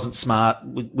it wasn't smart,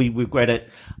 we regret it,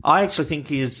 I actually think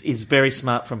is very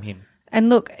smart from him. And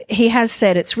look, he has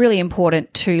said it's really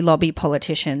important to lobby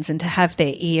politicians and to have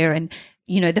their ear. And,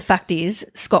 the fact is,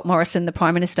 Scott Morrison, the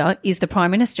Prime Minister, is the Prime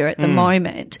Minister at the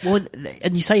moment. Well,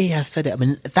 and you say he has said it. I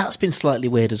mean, that's been slightly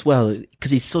weird as well,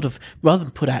 because he's sort of, rather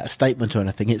than put out a statement or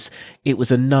anything, it was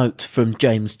a note from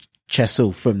James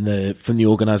Chessel from the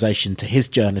organisation to his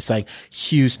journalist saying,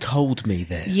 Hugh's told me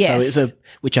this. Yes. So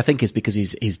which I think is because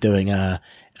he's doing a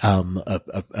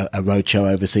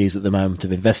roadshow overseas at the moment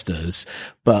of investors,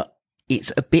 but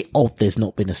it's a bit odd there's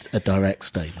not been a direct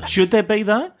statement. Should there be,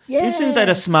 though? Yes. Isn't that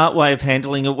a smart way of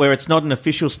handling it, where it's not an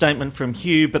official statement from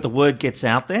Hugh, but the word gets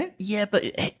out there? Yeah, but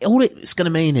all it's going to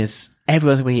mean is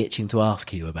everyone's going to be itching to ask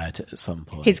Hugh about it at some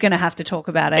point. He's going to have to talk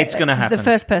about it. It's going to happen. The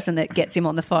first person that gets him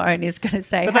on the phone is going to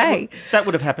say, hey. That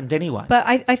would have happened anyway. But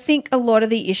I think a lot of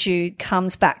the issue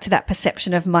comes back to that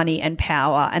perception of money and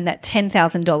power and that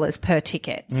 $10,000 per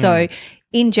ticket. So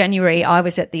in January, I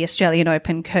was at the Australian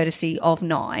Open courtesy of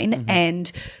Nine,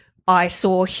 and I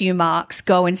saw Hugh Marks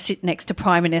go and sit next to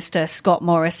Prime Minister Scott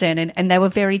Morrison, and they were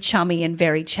very chummy and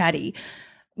very chatty.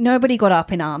 Nobody got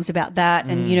up in arms about that,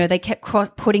 and, they kept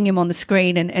putting him on the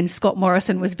screen, and Scott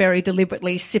Morrison was very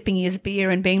deliberately sipping his beer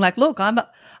and being like, look,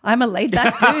 I'm a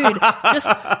laid-back dude,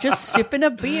 just sipping a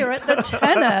beer at the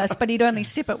tennis, but he'd only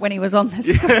sip it when he was on the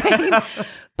screen.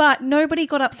 But nobody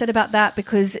got upset about that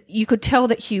because you could tell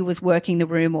that Hugh was working the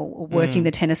room or working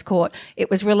the tennis court. It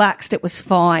was relaxed. It was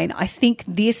fine. I think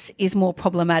this is more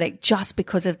problematic just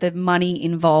because of the money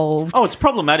involved. Oh, it's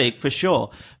problematic for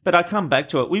sure. But I come back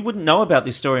to it. We wouldn't know about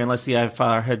this story unless the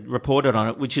AFR had reported on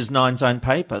it, which is Nine's own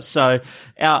paper. So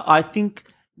I think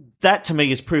that to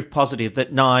me is proof positive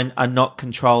that Nine are not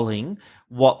controlling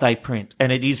what they print,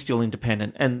 and it is still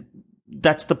independent. And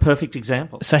that's the perfect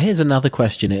example. So here's another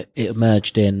question. It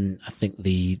emerged in, I think,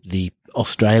 the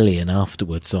Australian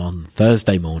afterwards on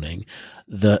Thursday morning,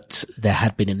 that there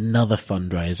had been another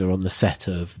fundraiser on the set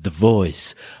of The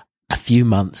Voice a few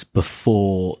months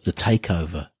before the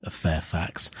takeover of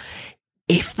Fairfax.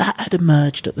 If that had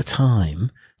emerged at the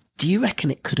time, do you reckon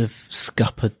it could have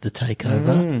scuppered the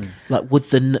takeover? Like, would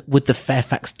the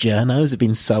Fairfax journos have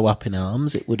been so up in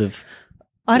arms it would have?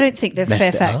 I don't think the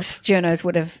Fairfax journos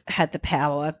would have had the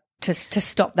power to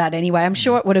stop that anyway. I'm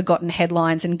sure it would have gotten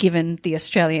headlines and given the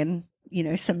Australian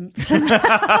some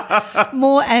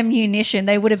more ammunition,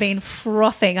 they would have been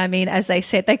frothing. I mean, as they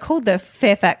said, they called the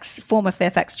former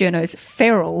Fairfax journos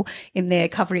feral in their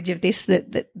coverage of this,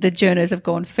 that the journos have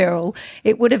gone feral.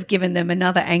 It would have given them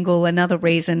another angle, another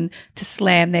reason to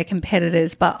slam their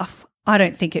competitors, but I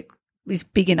don't think it was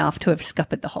big enough to have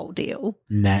scuppered the whole deal.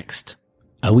 Next,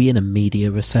 are we in a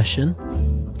media recession?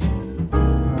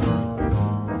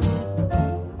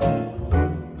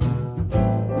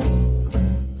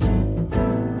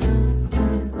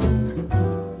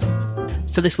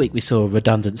 So this week we saw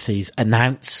redundancies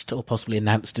announced, or possibly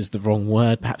announced is the wrong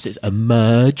word. Perhaps it's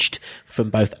emerged from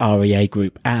both REA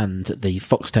Group and the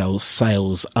Foxtel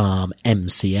sales arm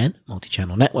MCN,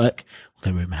 Multi-Channel Network.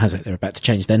 Although rumour has it they're about to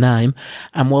change their name.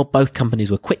 And while both companies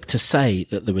were quick to say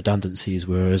that the redundancies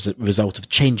were as a result of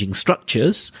changing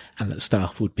structures and that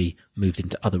staff would be moved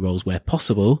into other roles where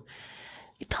possible,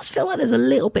 it does feel like there's a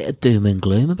little bit of doom and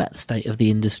gloom about the state of the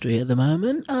industry at the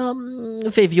moment.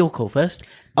 Viv, your call first.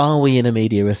 Are we in a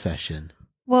media recession?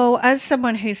 Well, as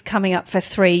someone who's coming up for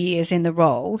 3 years in the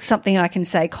role, something I can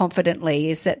say confidently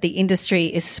is that the industry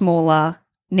is smaller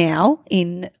now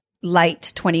in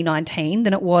late 2019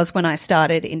 than it was when I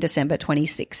started in December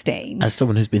 2016. As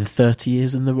someone who's been 30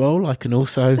 years in the role, I can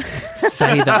also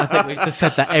say that. I think we've just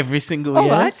said that every single year. All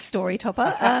right, story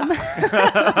topper.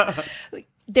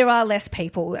 There are less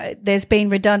people. There's been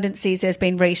redundancies, there's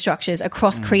been restructures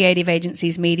across creative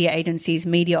agencies, media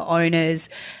owners,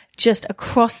 just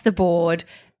across the board.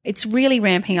 It's really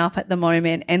ramping up at the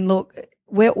moment. And look,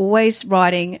 we're always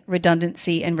writing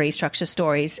redundancy and restructure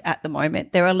stories at the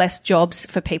moment. There are less jobs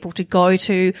for people to go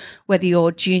to, whether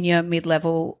you're junior,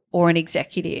 mid-level, or an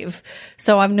executive.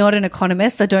 So I'm not an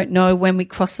economist. I don't know when we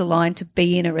cross the line to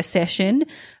be in a recession,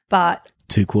 but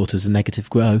 2 quarters of negative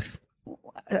growth.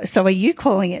 So are you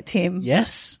calling it, Tim?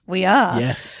 Yes. We are.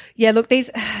 Yes. Yeah, look, there's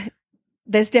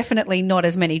definitely not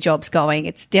as many jobs going.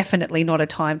 It's definitely not a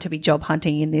time to be job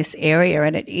hunting in this area.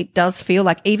 And it does feel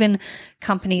like even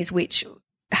companies which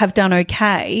have done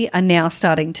okay are now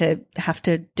starting to have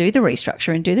to do the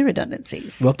restructure and do the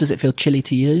redundancies. Rob, does it feel chilly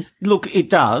to you? Look, it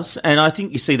does. And I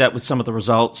think you see that with some of the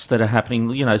results that are happening.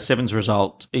 You know, Seven's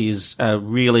result is a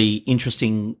really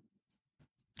interesting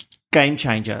game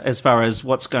changer as far as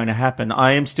what's going to happen.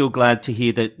 I am still glad to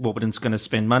hear that Warburton's going to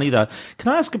spend money, though.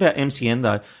 Can I ask about MCN,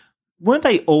 though? Weren't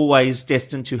they always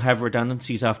destined to have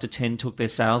redundancies after 10 took their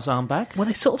sales arm back? Well,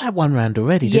 they sort of had one round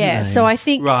already, didn't they? Yeah, so I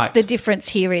think Right. the difference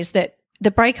here is that the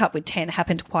breakup with 10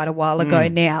 happened quite a while ago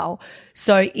now.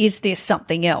 So is there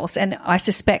something else? And I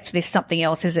suspect there's something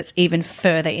else is it's even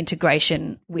further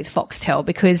integration with Foxtel,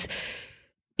 because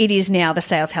it is now the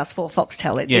sales house for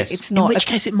Foxtel. It's not. In which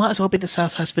case, it might as well be the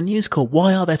sales house for News Corp.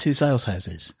 Why are there 2 sales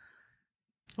houses?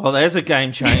 Well, there's a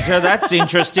game changer. That's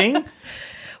interesting.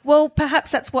 Well,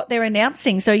 perhaps that's what they're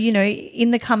announcing. So,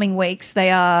 in the coming weeks, they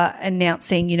are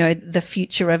announcing, the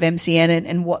future of MCN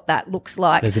and what that looks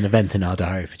like. There's an event in our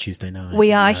diary for Tuesday night.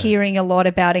 We are hearing a lot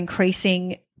about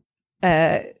increasing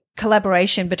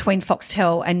collaboration between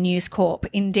Foxtel and News Corp.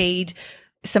 Indeed,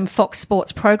 some Fox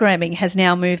Sports programming has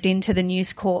now moved into the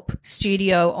News Corp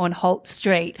studio on Holt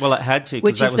Street. Well, it had to,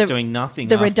 because that was doing nothing.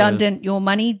 The redundant Your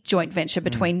Money joint venture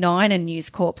between Nine and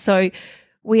News Corp. So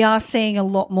we are seeing a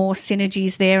lot more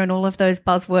synergies there and all of those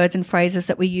buzzwords and phrases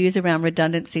that we use around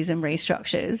redundancies and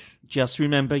restructures. Just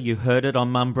remember, you heard it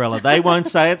on Mumbrella. They won't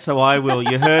say it, so I will.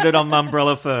 You heard it on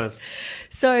Mumbrella first.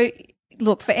 So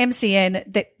look, for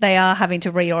MCN, they are having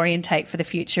to reorientate for the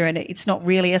future, and it's not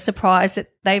really a surprise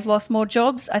that they've lost more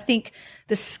jobs. I think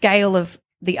the scale of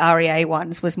the REA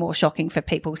ones was more shocking for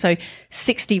people. So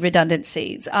 60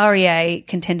 redundancies. REA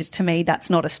contended to me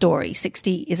that's not a story.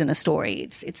 60 isn't a story.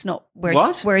 It's not.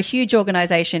 We're a huge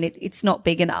organisation. It's not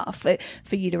big enough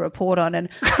for you to report on. And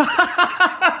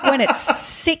when it's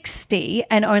 60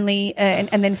 and only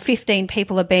and then 15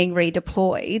 people are being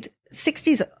redeployed,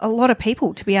 60 is a lot of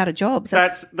people to be out of jobs.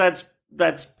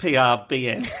 That's PR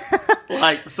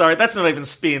BS. Sorry, that's not even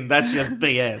spin. That's just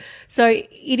BS. So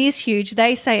it is huge.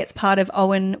 They say it's part of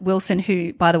Owen Wilson,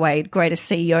 who, by the way, the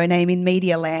greatest CEO name in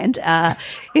media land.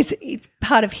 It's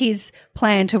part of his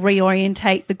plan to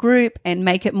reorientate the group and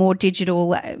make it more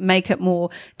digital, make it more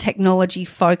technology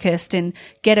focused, and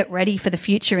get it ready for the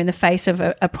future in the face of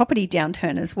a property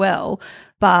downturn as well.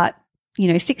 But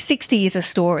 60 is a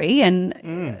story,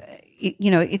 and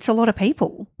it's a lot of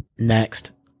people.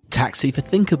 Next, Taxi for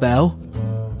Tinkerbell.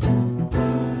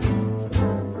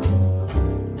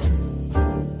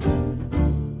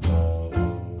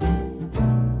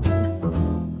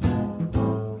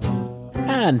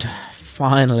 And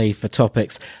finally, for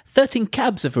topics, 13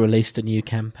 Cabs have released a new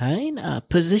campaign,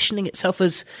 positioning itself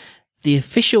as the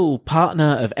official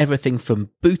partner of everything from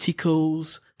booty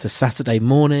calls to Saturday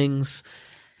mornings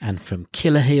and from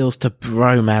killer heels to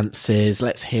bromances.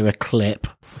 Let's hear a clip.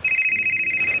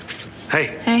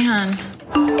 Hey. Hey, hon.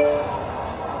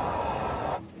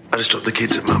 I just dropped the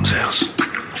kids at Mum's house.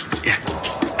 Yeah.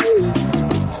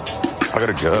 I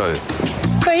gotta go.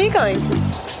 Where are you going?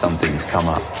 Something's come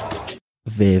up.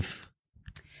 Viv,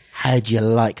 how'd you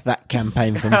like that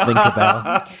campaign from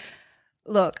Tinkerbell?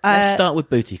 Look, Let's start with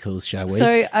booty calls, shall we?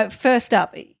 So first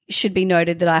up, it should be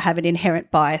noted that I have an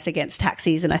inherent bias against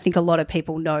taxis, and I think a lot of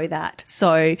people know that.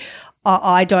 So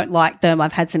I don't like them.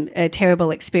 I've had a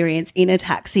terrible experience in a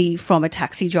taxi from a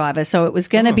taxi driver. So it was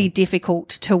going to be difficult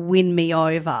to win me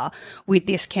over with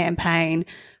this campaign,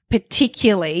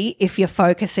 particularly if you're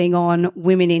focusing on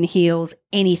women in heels,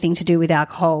 anything to do with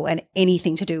alcohol and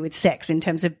anything to do with sex in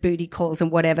terms of booty calls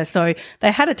and whatever. So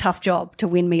they had a tough job to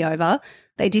win me over.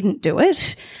 They didn't do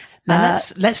it. Now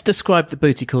let's describe the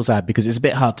booty calls ad, because it's a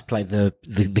bit hard to play the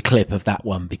clip of that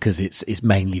one because it's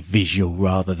mainly visual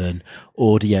rather than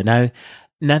audio. Now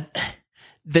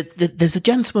there's a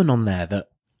gentleman on there that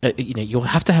you'll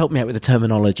have to help me out with the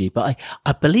terminology, but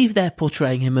I believe they're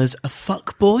portraying him as a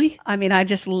fuck boy. I mean, I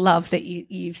just love that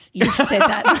you've said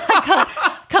that.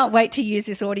 I can't wait to use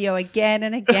this audio again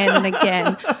and again and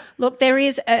again. Look, there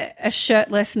is a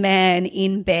shirtless man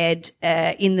in bed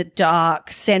in the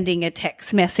dark sending a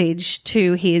text message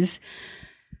to his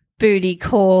booty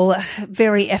call,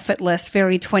 very effortless,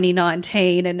 very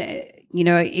 2019, and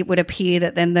it would appear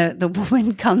that then the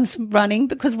woman comes running,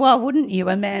 because why wouldn't you?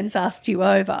 A man's asked you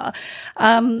over.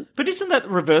 But isn't that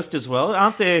reversed as well?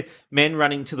 Aren't there men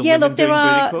running to the women doing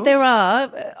booty calls? There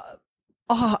are.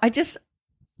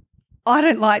 I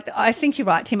don't like. I think you're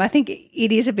right, Tim. I think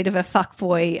it is a bit of a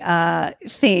fuckboy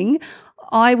thing.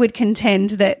 I would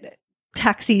contend that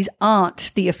taxis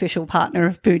aren't the official partner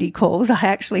of booty calls. I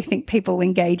actually think people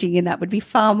engaging in that would be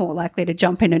far more likely to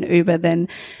jump in an Uber than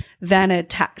a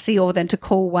taxi, or than to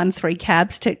call 1-3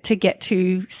 cabs to get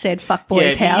to said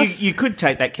fuckboy's house. You could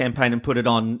take that campaign and put it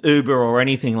on Uber or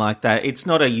anything like that. It's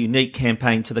not a unique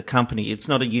campaign to the company. It's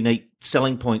not a unique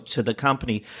selling point to the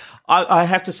company. I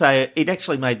have to say, it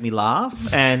actually made me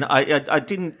laugh, and I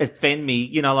didn't offend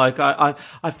me.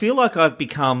 I feel like I've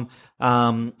become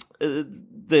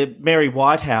the Mary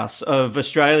Whitehouse of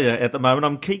Australia at the moment.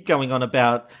 I'm keep going on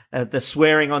about the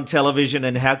swearing on television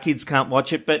and how kids can't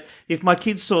watch it. But if my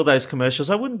kids saw those commercials,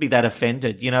 I wouldn't be that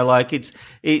offended.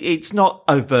 It's not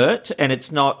overt, and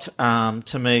it's not,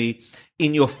 to me,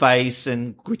 in your face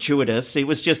and gratuitous. It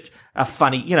was just a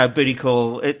funny, booty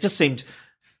call. It just seemed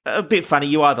a bit funny.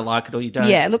 You either like it or you don't.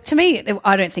 Yeah, look, to me,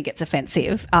 I don't think it's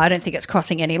offensive. I don't think it's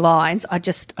crossing any lines. I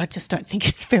just don't think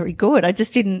it's very good. I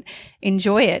just didn't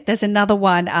enjoy it. There's another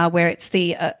one where it's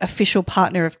the official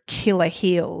partner of Killer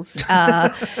Heels.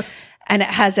 And it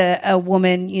has a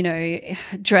woman,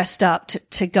 dressed up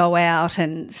to go out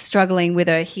and struggling with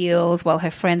her heels while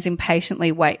her friends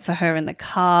impatiently wait for her in the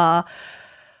car.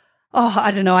 Oh,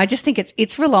 I don't know. I just think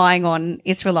it's relying on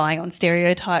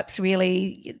stereotypes,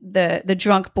 really. The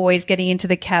drunk boys getting into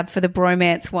the cab for the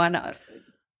bromance one.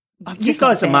 You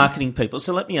guys are marketing people,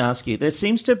 so let me ask you. There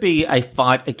seems to be a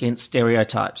fight against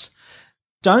stereotypes.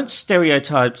 Don't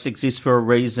stereotypes exist for a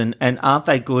reason, and aren't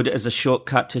they good as a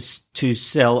shortcut to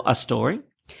sell a story?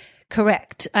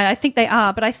 Correct. I think they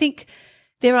are, but I think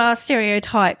there are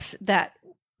stereotypes that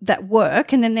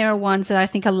work, and then there are ones that I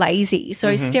think are lazy.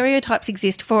 So stereotypes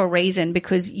exist for a reason,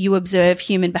 because you observe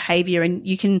human behavior and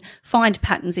you can find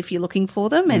patterns if you're looking for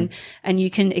them, and you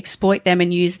can exploit them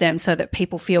and use them so that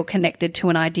people feel connected to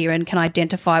an idea and can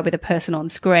identify with a person on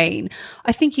screen.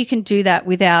 I think you can do that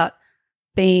without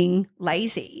being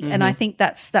lazy. And I think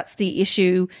that's the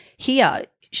issue here.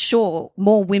 Sure,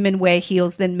 more women wear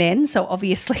heels than men, so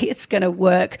obviously it's going to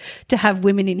work to have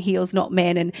women in heels, not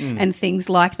men, and things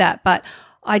like that. But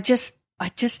I just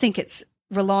think it's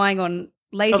relying on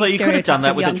lazy stereotypes. You could have done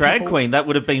that with a drag queen. That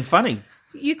would have been funny.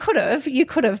 You could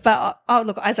have. But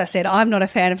look, as I said, I'm not a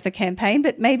fan of the campaign,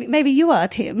 but maybe you are,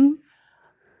 Tim.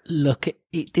 Look,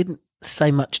 it didn't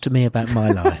say much to me about my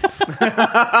life.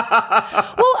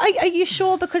 Well, are you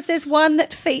sure? Because there's one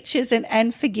that features,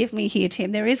 and forgive me here,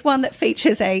 Tim, there is one that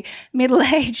features a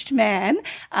middle-aged man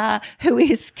who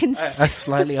is... a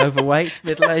slightly overweight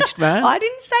middle-aged man? I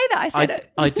didn't say that. I said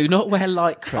I do not wear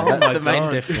lycra. That's the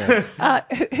main difference.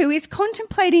 Who is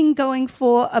contemplating going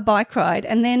for a bike ride,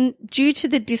 and then due to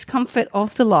the discomfort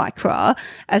of the lycra,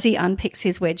 as he unpicks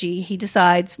his wedgie, he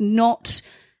decides not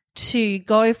to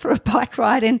go for a bike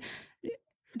ride and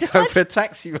decides for a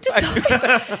taxi ride.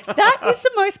 that is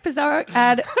the most bizarre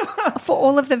ad for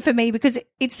all of them for me, because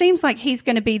it seems like he's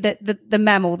going to be the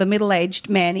mammal, the middle-aged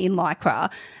man in Lycra,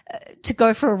 to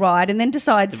go for a ride, and then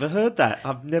decides... Never heard that.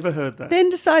 I've never heard that. Then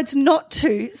decides not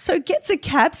to, so gets a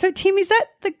cab. So, Tim, is that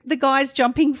the guys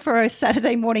jumping for a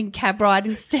Saturday morning cab ride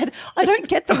instead? I don't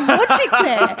get the logic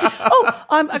there. Oh,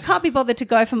 I can't be bothered to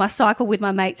go for my cycle with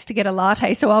my mates to get a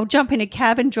latte, so I'll jump in a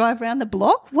cab and drive around the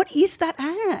block. What is that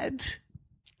ad?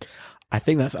 I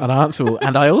think that's unanswerable.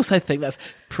 And I also think that's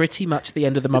pretty much the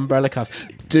end of the Mumbrella cast.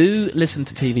 Do listen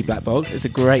to TV Black Box. It's a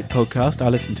great podcast. I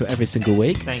listen to it every single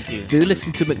week. Thank you. Do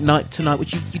listen to McKnight Tonight,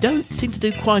 which you don't seem to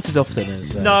do quite as often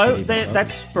as... No, TV Black Box.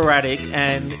 that's sporadic,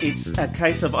 and it's a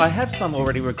case of I have some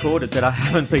already recorded that I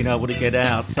haven't been able to get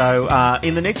out. So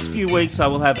in the next few weeks, I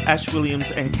will have Ash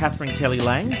Williams and Catherine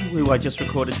Kelly-Lang, who I just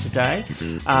recorded today,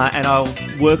 and I'll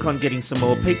work on getting some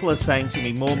more. People are saying to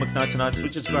me more McKnight Tonights,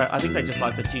 which is great. I think they just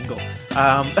like the jingle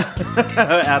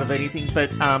out of anything.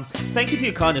 But thank you for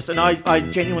your kindness, and I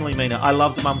genuinely mean it. I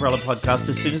love the Mumbrella podcast.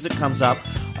 As soon as it comes up,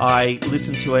 I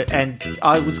listen to it, and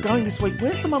I was going this week,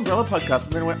 where's the Mumbrella podcast?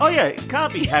 And then I went, oh yeah, it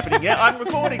can't be happening yet. I'm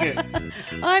recording it.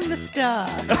 I'm the star.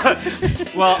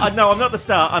 Well, no, I'm not the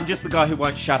star. I'm just the guy who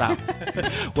won't shut up.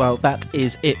 Well, that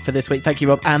is it for this week. Thank you,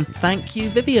 Rob, and thank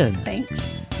you, Vivian.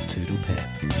 Thanks. Toodle pip.